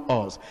upon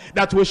us,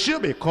 that we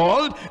should be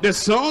called the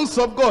sons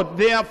of God.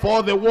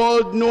 Therefore the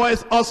world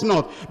knoweth us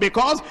not,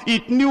 because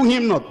it knew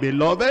him not.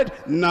 Beloved,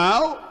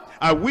 now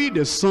are we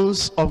the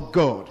sons of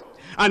God,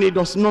 and it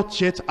does not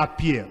yet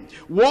appear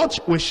what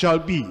we shall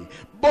be.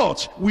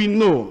 But we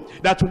know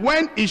that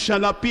when he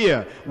shall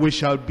appear, we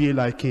shall be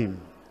like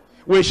him.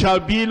 We shall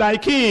be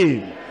like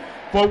him,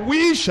 for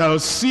we shall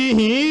see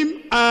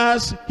him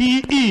as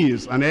he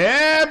is. And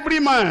every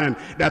man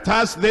that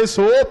has this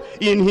hope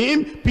in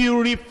him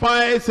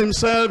purifies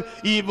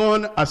himself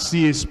even as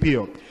he is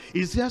pure.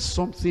 Is there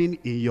something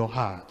in your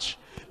heart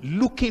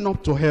looking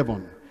up to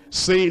heaven,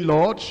 saying,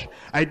 Lord,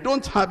 I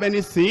don't have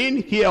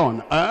anything here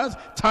on earth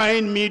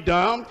tying me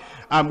down.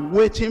 I'm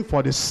waiting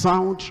for the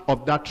sound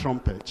of that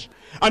trumpet.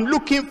 I'm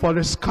looking for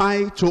the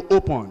sky to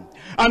open.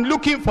 I'm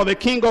looking for the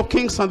King of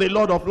Kings and the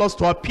Lord of Lords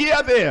to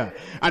appear there.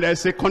 And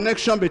there's a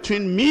connection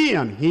between me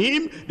and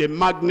him. The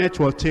magnet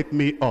will take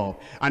me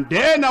up. And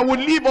then I will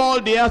leave all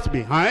the earth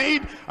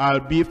behind. I'll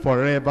be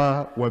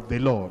forever with the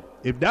Lord.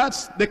 If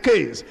that's the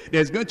case,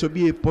 there's going to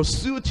be a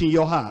pursuit in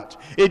your heart,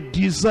 a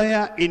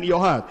desire in your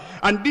heart.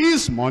 And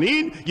this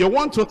morning, you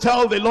want to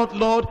tell the Lord,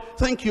 Lord,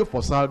 thank you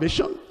for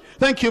salvation.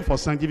 Thank you for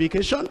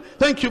sanctification.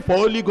 Thank you for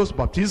Holy Ghost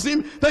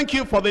baptism. Thank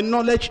you for the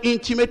knowledge,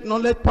 intimate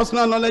knowledge,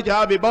 personal knowledge I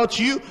have about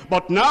you.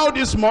 But now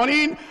this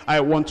morning, I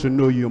want to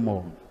know you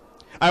more.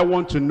 I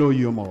want to know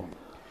you more.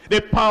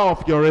 The power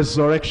of your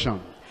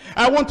resurrection.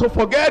 I want to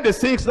forget the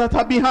things that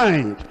are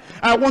behind.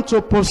 I want to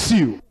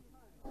pursue.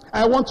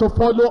 I want to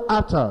follow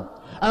after.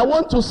 I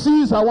want to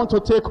seize. I want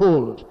to take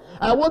hold.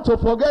 I want to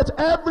forget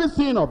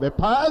everything of the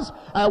past.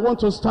 I want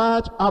to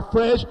start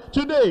afresh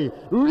today,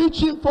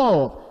 reaching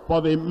forth for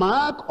the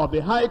mark of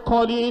the high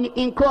calling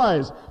in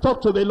Christ.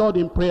 Talk to the Lord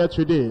in prayer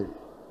today.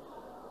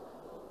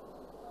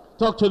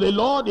 Talk to the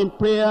Lord in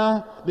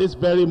prayer this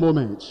very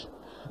moment.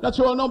 That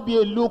you will not be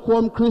a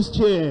lukewarm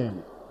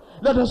Christian.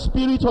 Let the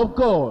Spirit of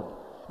God,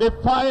 the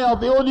fire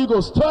of the Holy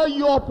Ghost, stir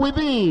you up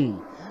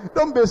within.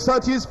 Don't be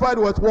satisfied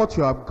with what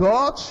you have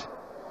got,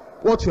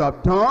 what you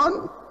have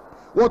done,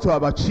 what you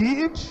have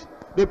achieved,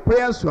 the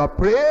prayers you have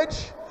prayed,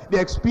 the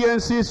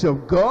experiences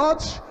you've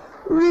got.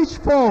 Reach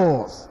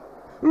forth.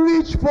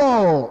 Reach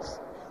forth.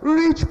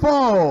 Reach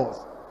forth.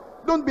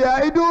 Don't be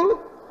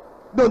idle.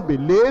 Don't be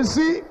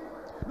lazy.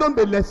 Don't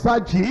be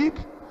lethargic.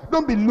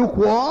 Don't be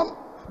lukewarm.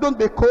 Don't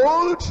be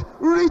cold.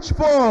 Reach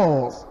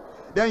forth.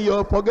 Then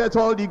you'll forget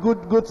all the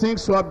good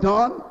things you have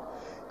done.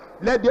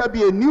 Let there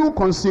be a new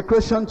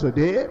consecration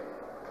today.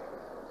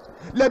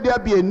 Let there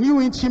be a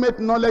new intimate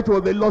knowledge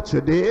of the Lord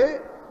today.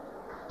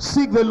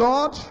 Seek the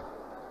Lord.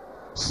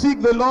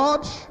 Seek the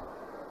Lord.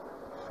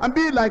 And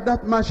be like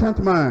that merchant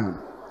man.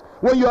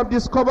 When you have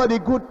discovered a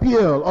good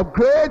pearl of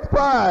great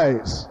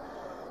price,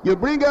 you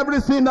bring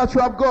everything that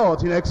you have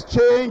got in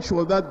exchange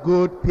with that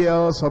good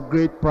pearls of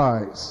great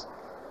price.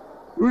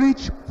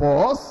 Reach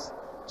forth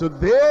to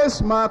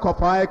this mark of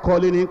high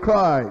calling in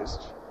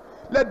Christ.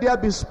 Let there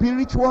be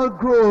spiritual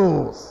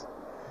growth.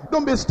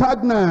 Don't be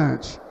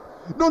stagnant.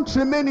 Don't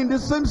remain in the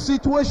same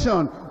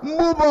situation.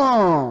 Move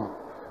on.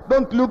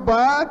 Don't look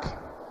back.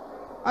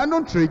 And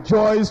don't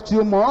rejoice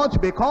too much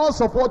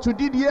because of what you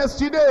did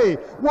yesterday.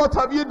 What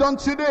have you done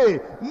today?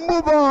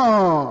 Move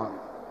on.